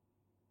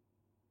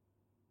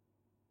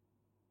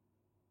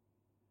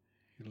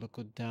 You look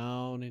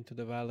down into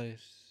the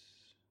valleys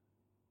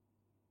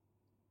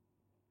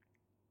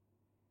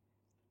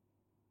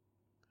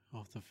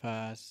of the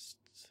vast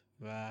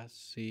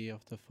sea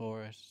of the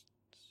forests.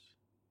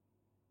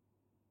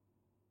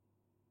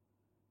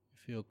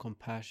 You feel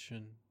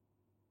compassion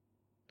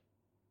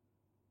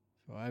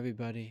for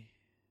everybody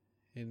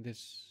in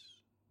this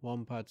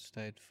Wombat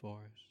State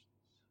forest.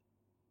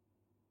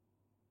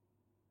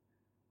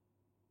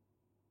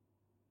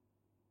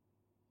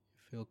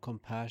 You feel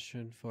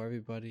compassion for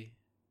everybody.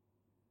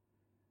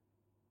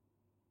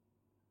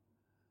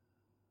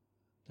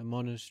 The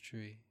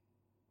monastery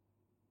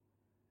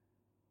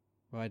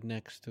right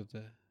next to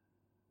the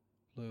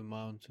Blue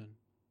Mountain.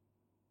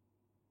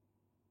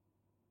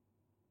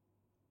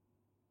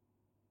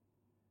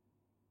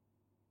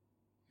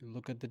 You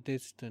look at the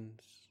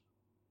distance.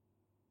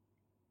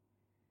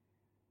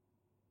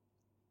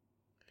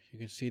 You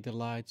can see the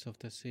lights of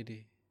the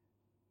city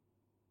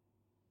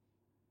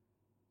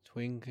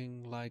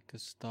twinkling like the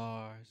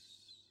stars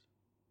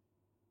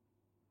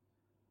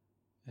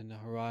in the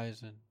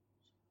horizon.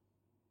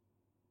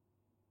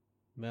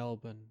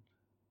 Melbourne.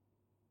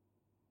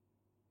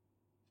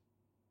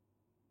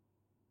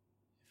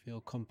 You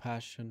feel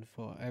compassion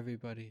for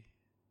everybody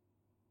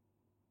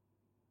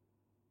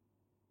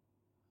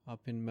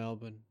up in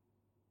Melbourne.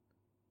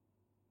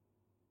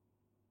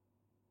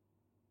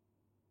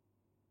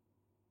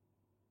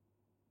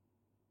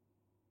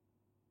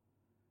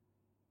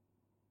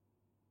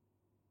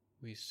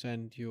 We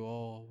send you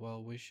all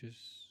well wishes,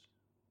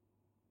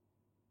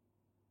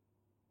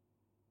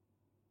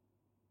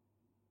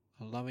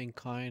 a loving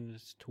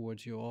kindness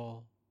towards you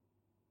all.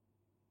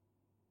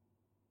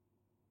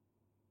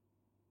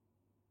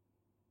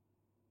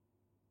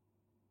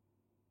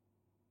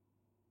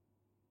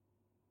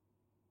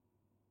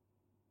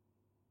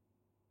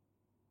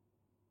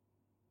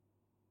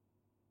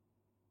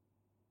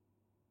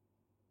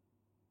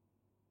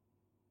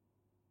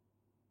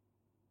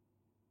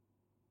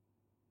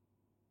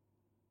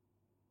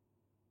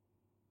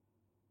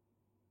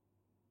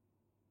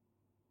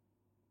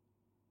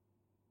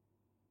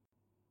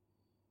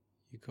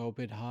 You go a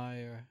bit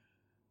higher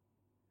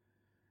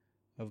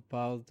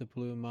above the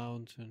Blue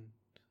Mountain,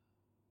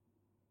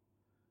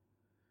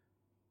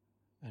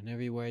 and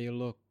everywhere you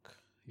look,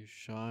 you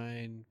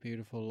shine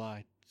beautiful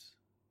lights.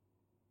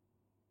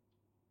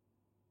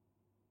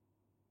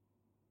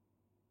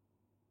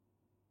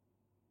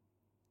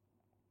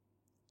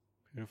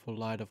 Beautiful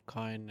light of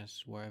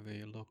kindness wherever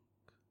you look.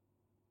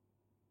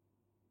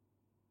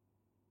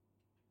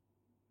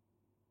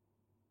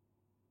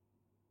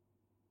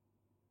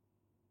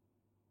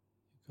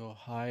 You go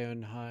higher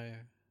and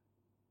higher.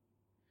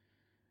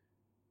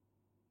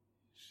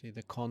 You see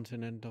the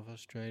continent of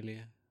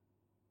Australia.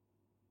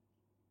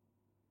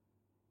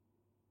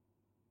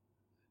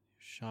 You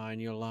shine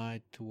your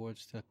light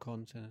towards the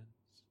continent.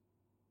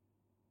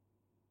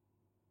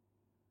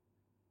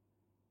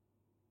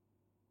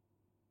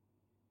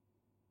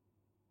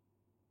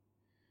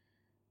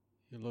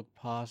 You look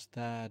past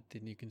that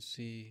and you can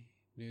see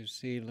New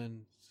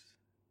Zealand,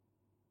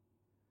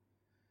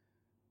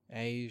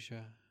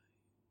 Asia,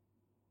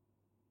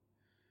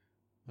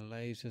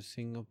 Malaysia,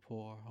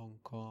 Singapore, Hong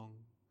Kong,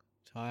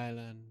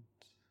 Thailand,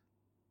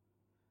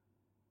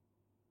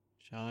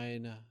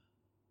 China.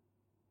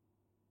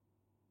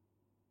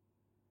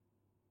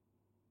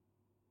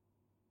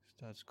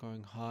 Starts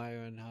going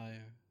higher and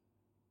higher.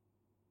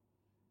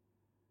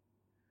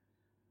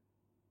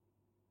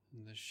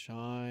 And the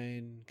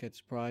shine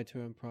gets brighter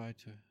and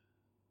brighter.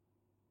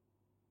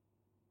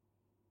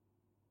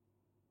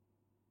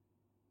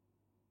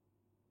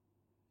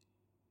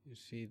 You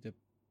see the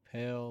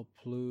pale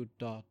blue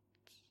dot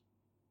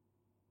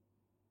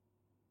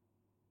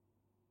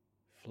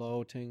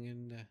floating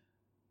in the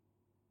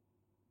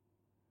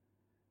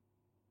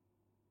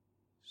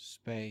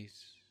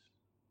space.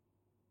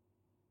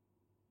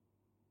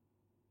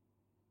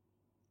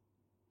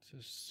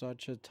 It's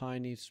such a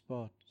tiny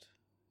spot.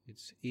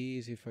 It's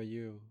easy for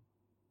you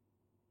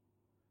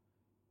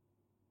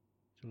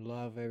to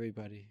love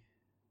everybody.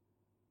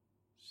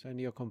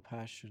 Send your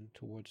compassion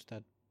towards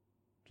that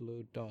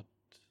blue dot.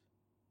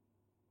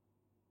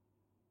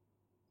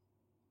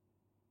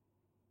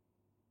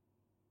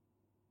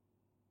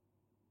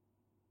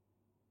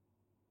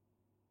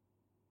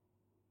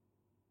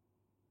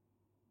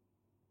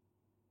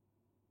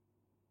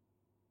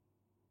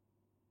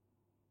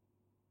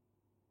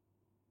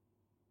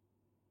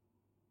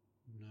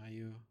 Now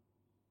your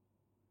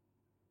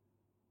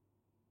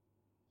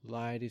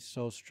light is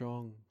so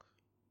strong.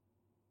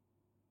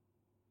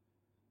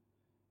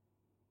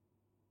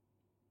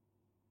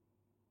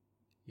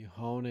 You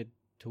hone it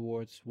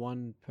towards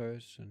one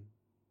person.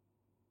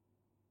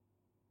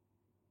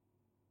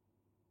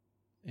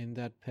 In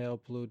that pale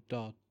blue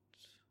dot,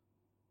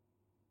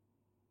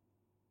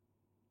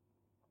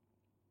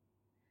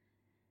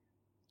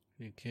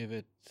 you give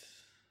it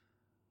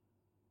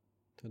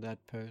to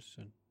that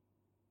person.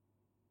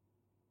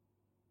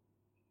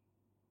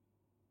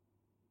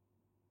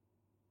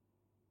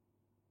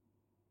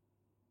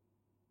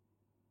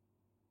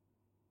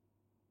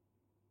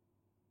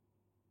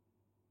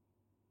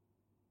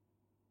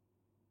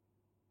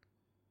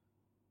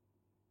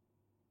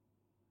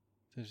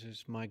 This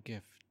is my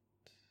gift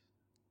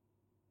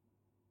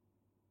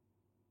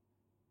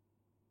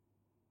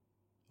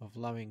of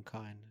loving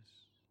kindness.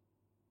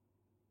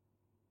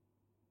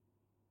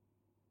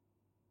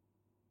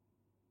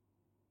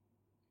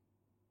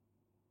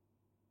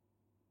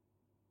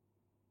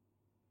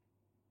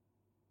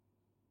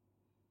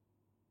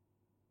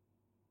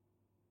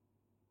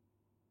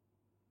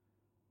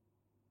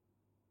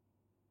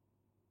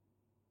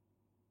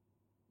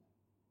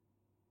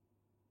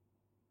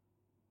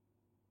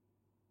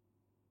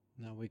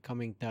 Now we're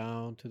coming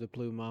down to the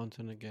blue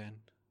mountain again.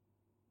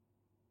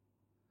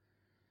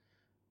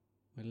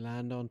 We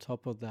land on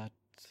top of that.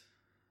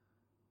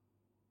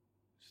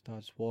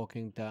 Starts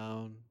walking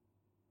down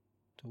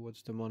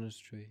towards the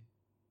monastery.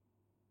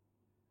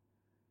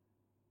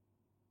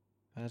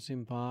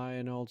 Passing by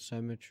an old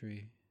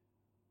cemetery.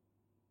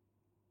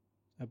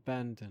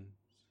 Abandoned.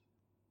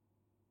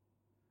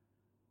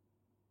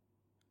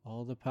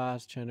 All the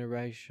past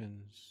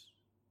generations.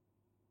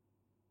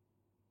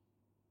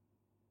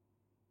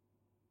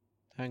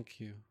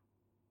 Thank you.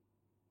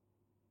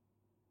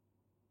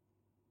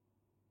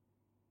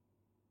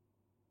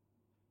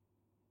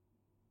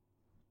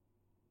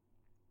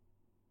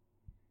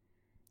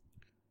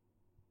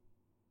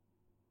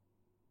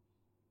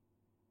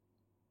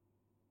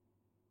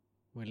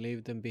 We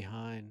leave them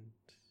behind.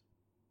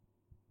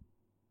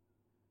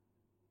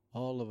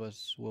 All of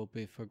us will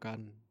be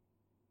forgotten.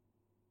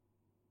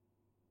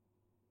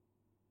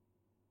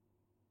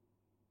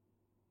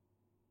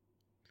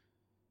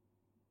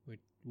 We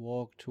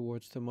walk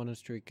towards the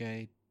monastery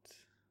gate,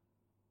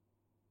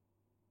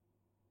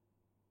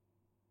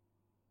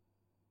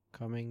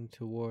 coming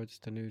towards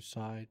the new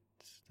site,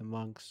 the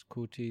monks'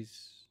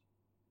 kutis.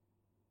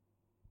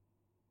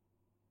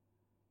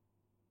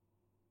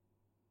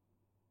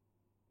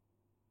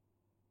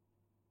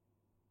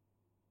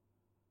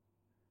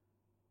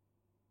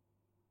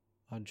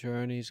 Our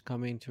journey is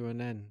coming to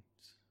an end.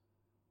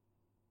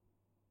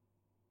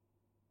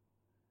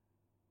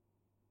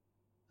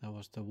 That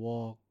was the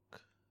walk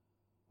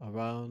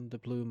around the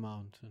blue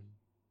mountain.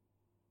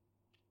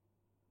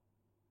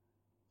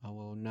 I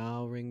will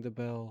now ring the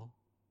bell,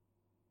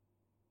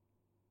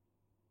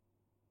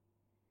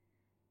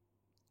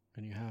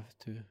 and you have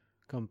to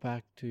come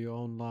back to your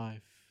own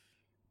life.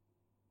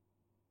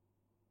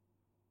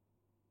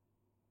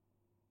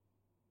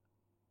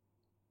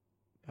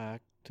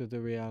 Back to the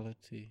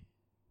reality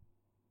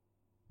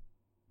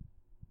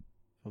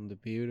from the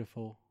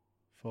beautiful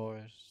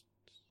forests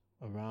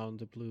around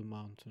the blue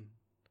mountain.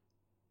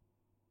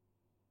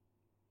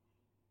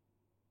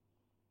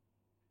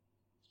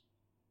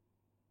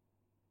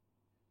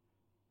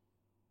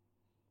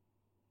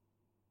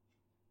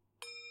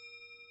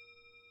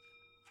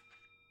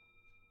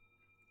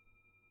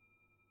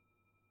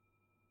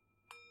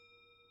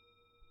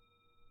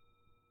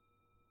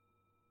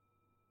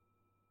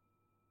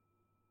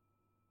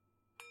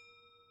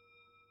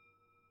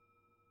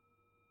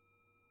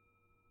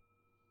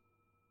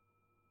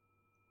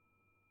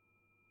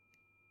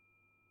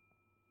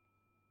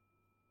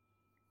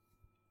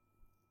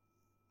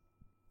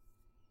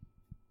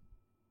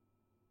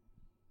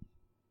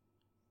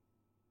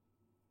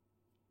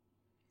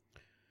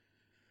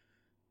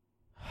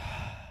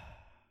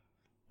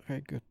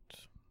 Very good.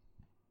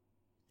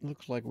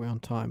 Looks like we're on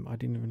time. I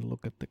didn't even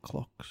look at the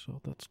clock, so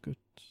that's good.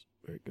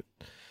 Very good.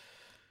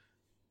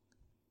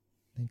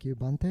 Thank you,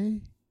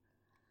 Bhante.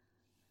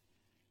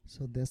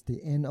 So that's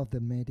the end of the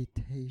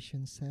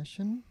meditation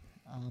session.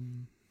 I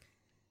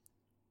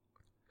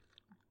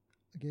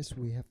guess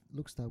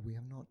looks like we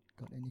have not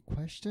got any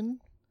question.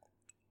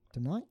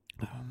 tonight.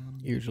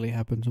 Usually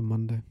happens on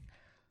Monday.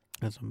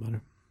 Doesn't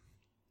matter.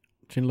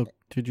 Chinlook,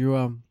 did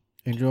you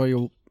enjoy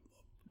your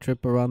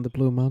trip around the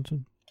Blue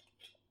Mountain?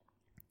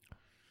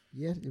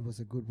 Yes, it was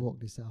a good walk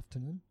this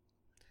afternoon.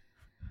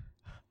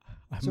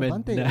 I So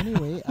meant Bhante, now.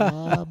 anyway,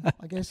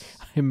 I guess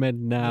I meant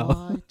now.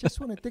 I just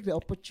want to take the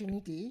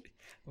opportunity.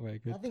 Very I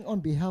good. think on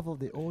behalf of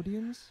the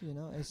audience,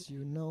 as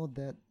you know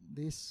that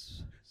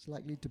this is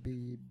likely to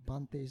be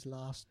Bhante's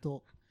last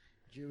talk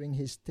during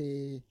his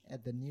stay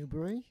at the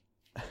Newbury.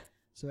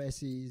 So as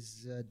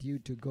he's due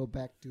to go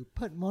back to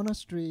Perth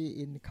Monastery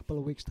in a couple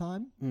of weeks'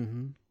 time,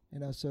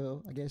 Mm-hmm.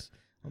 So I guess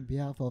on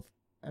behalf of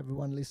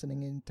everyone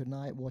listening in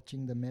tonight,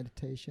 watching the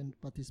meditation,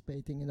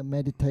 participating in the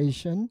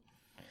meditation,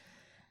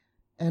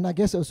 and I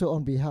guess also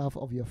on behalf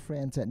of your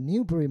friends at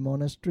Newbury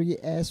Monastery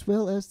as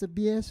well as the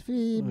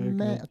BSV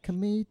Very good.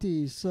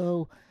 committee.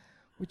 So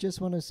we just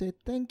want to say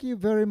thank you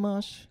very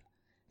much.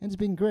 And it's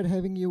been great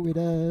having you with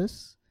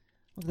us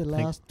over the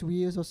last 2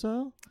 years or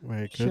so,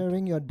 Very good.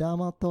 sharing your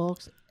Dharma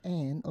talks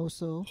and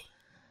also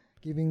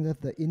giving us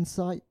the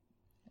insight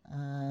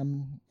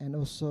and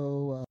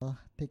also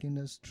taking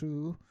us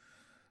through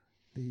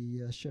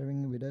the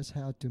sharing with us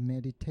how to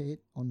meditate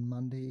on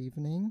Monday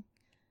evening.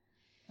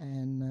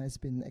 And it's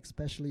been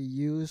especially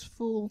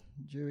useful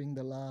during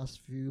the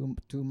last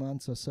 2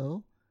 months or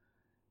so,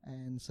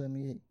 and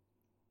certainly,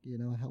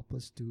 help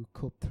us to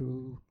cope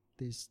through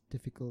this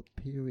difficult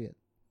period.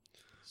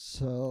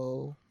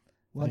 So,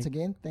 once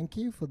again, thank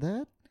you for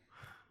that,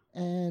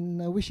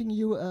 and wishing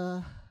you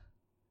a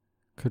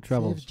Good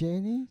travels. safe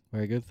journey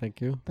Very good. Thank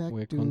you. back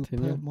We'll to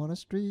continue. Perth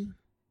Monastery,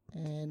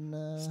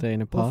 and Stay in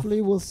the path.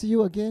 hopefully we'll see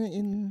you again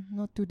in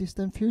not too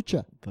distant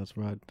future. That's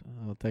right.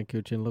 Thank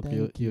you, Chinlook.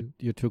 Thank you.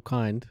 You're too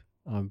kind.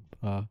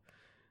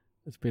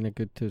 It's been a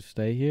good to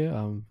stay here.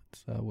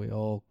 We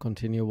all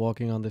continue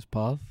walking on this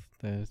path.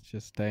 There's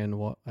just stay in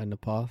the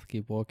path,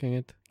 keep walking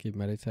it, keep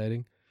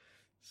meditating.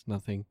 It's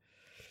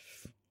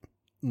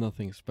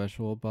nothing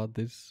special about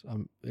this.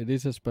 It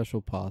is a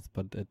special path,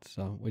 but it's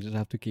we just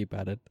have to keep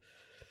at it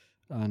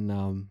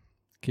and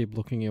keep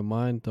looking your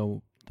mind.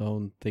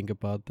 Don't think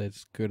about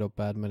that's good or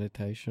bad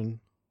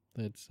meditation.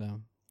 It's a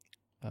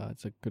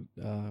good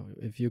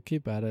if you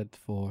keep at it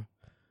for a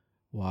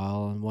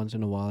while, and once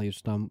in a while you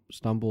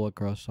stumble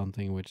across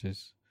something which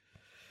is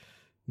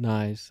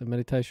nice. A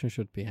meditation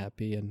should be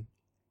happy and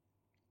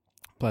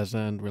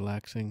pleasant,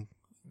 relaxing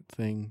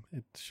thing.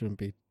 It shouldn't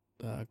be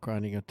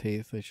grinding your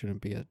teeth. It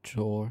shouldn't be a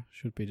chore. It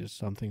should be just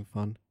something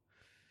fun.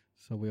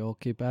 So we all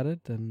keep at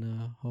it, and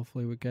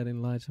hopefully we get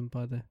enlightened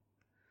by the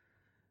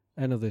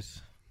end of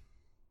this.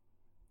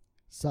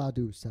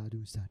 Sadhu,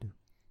 sadhu, sadhu.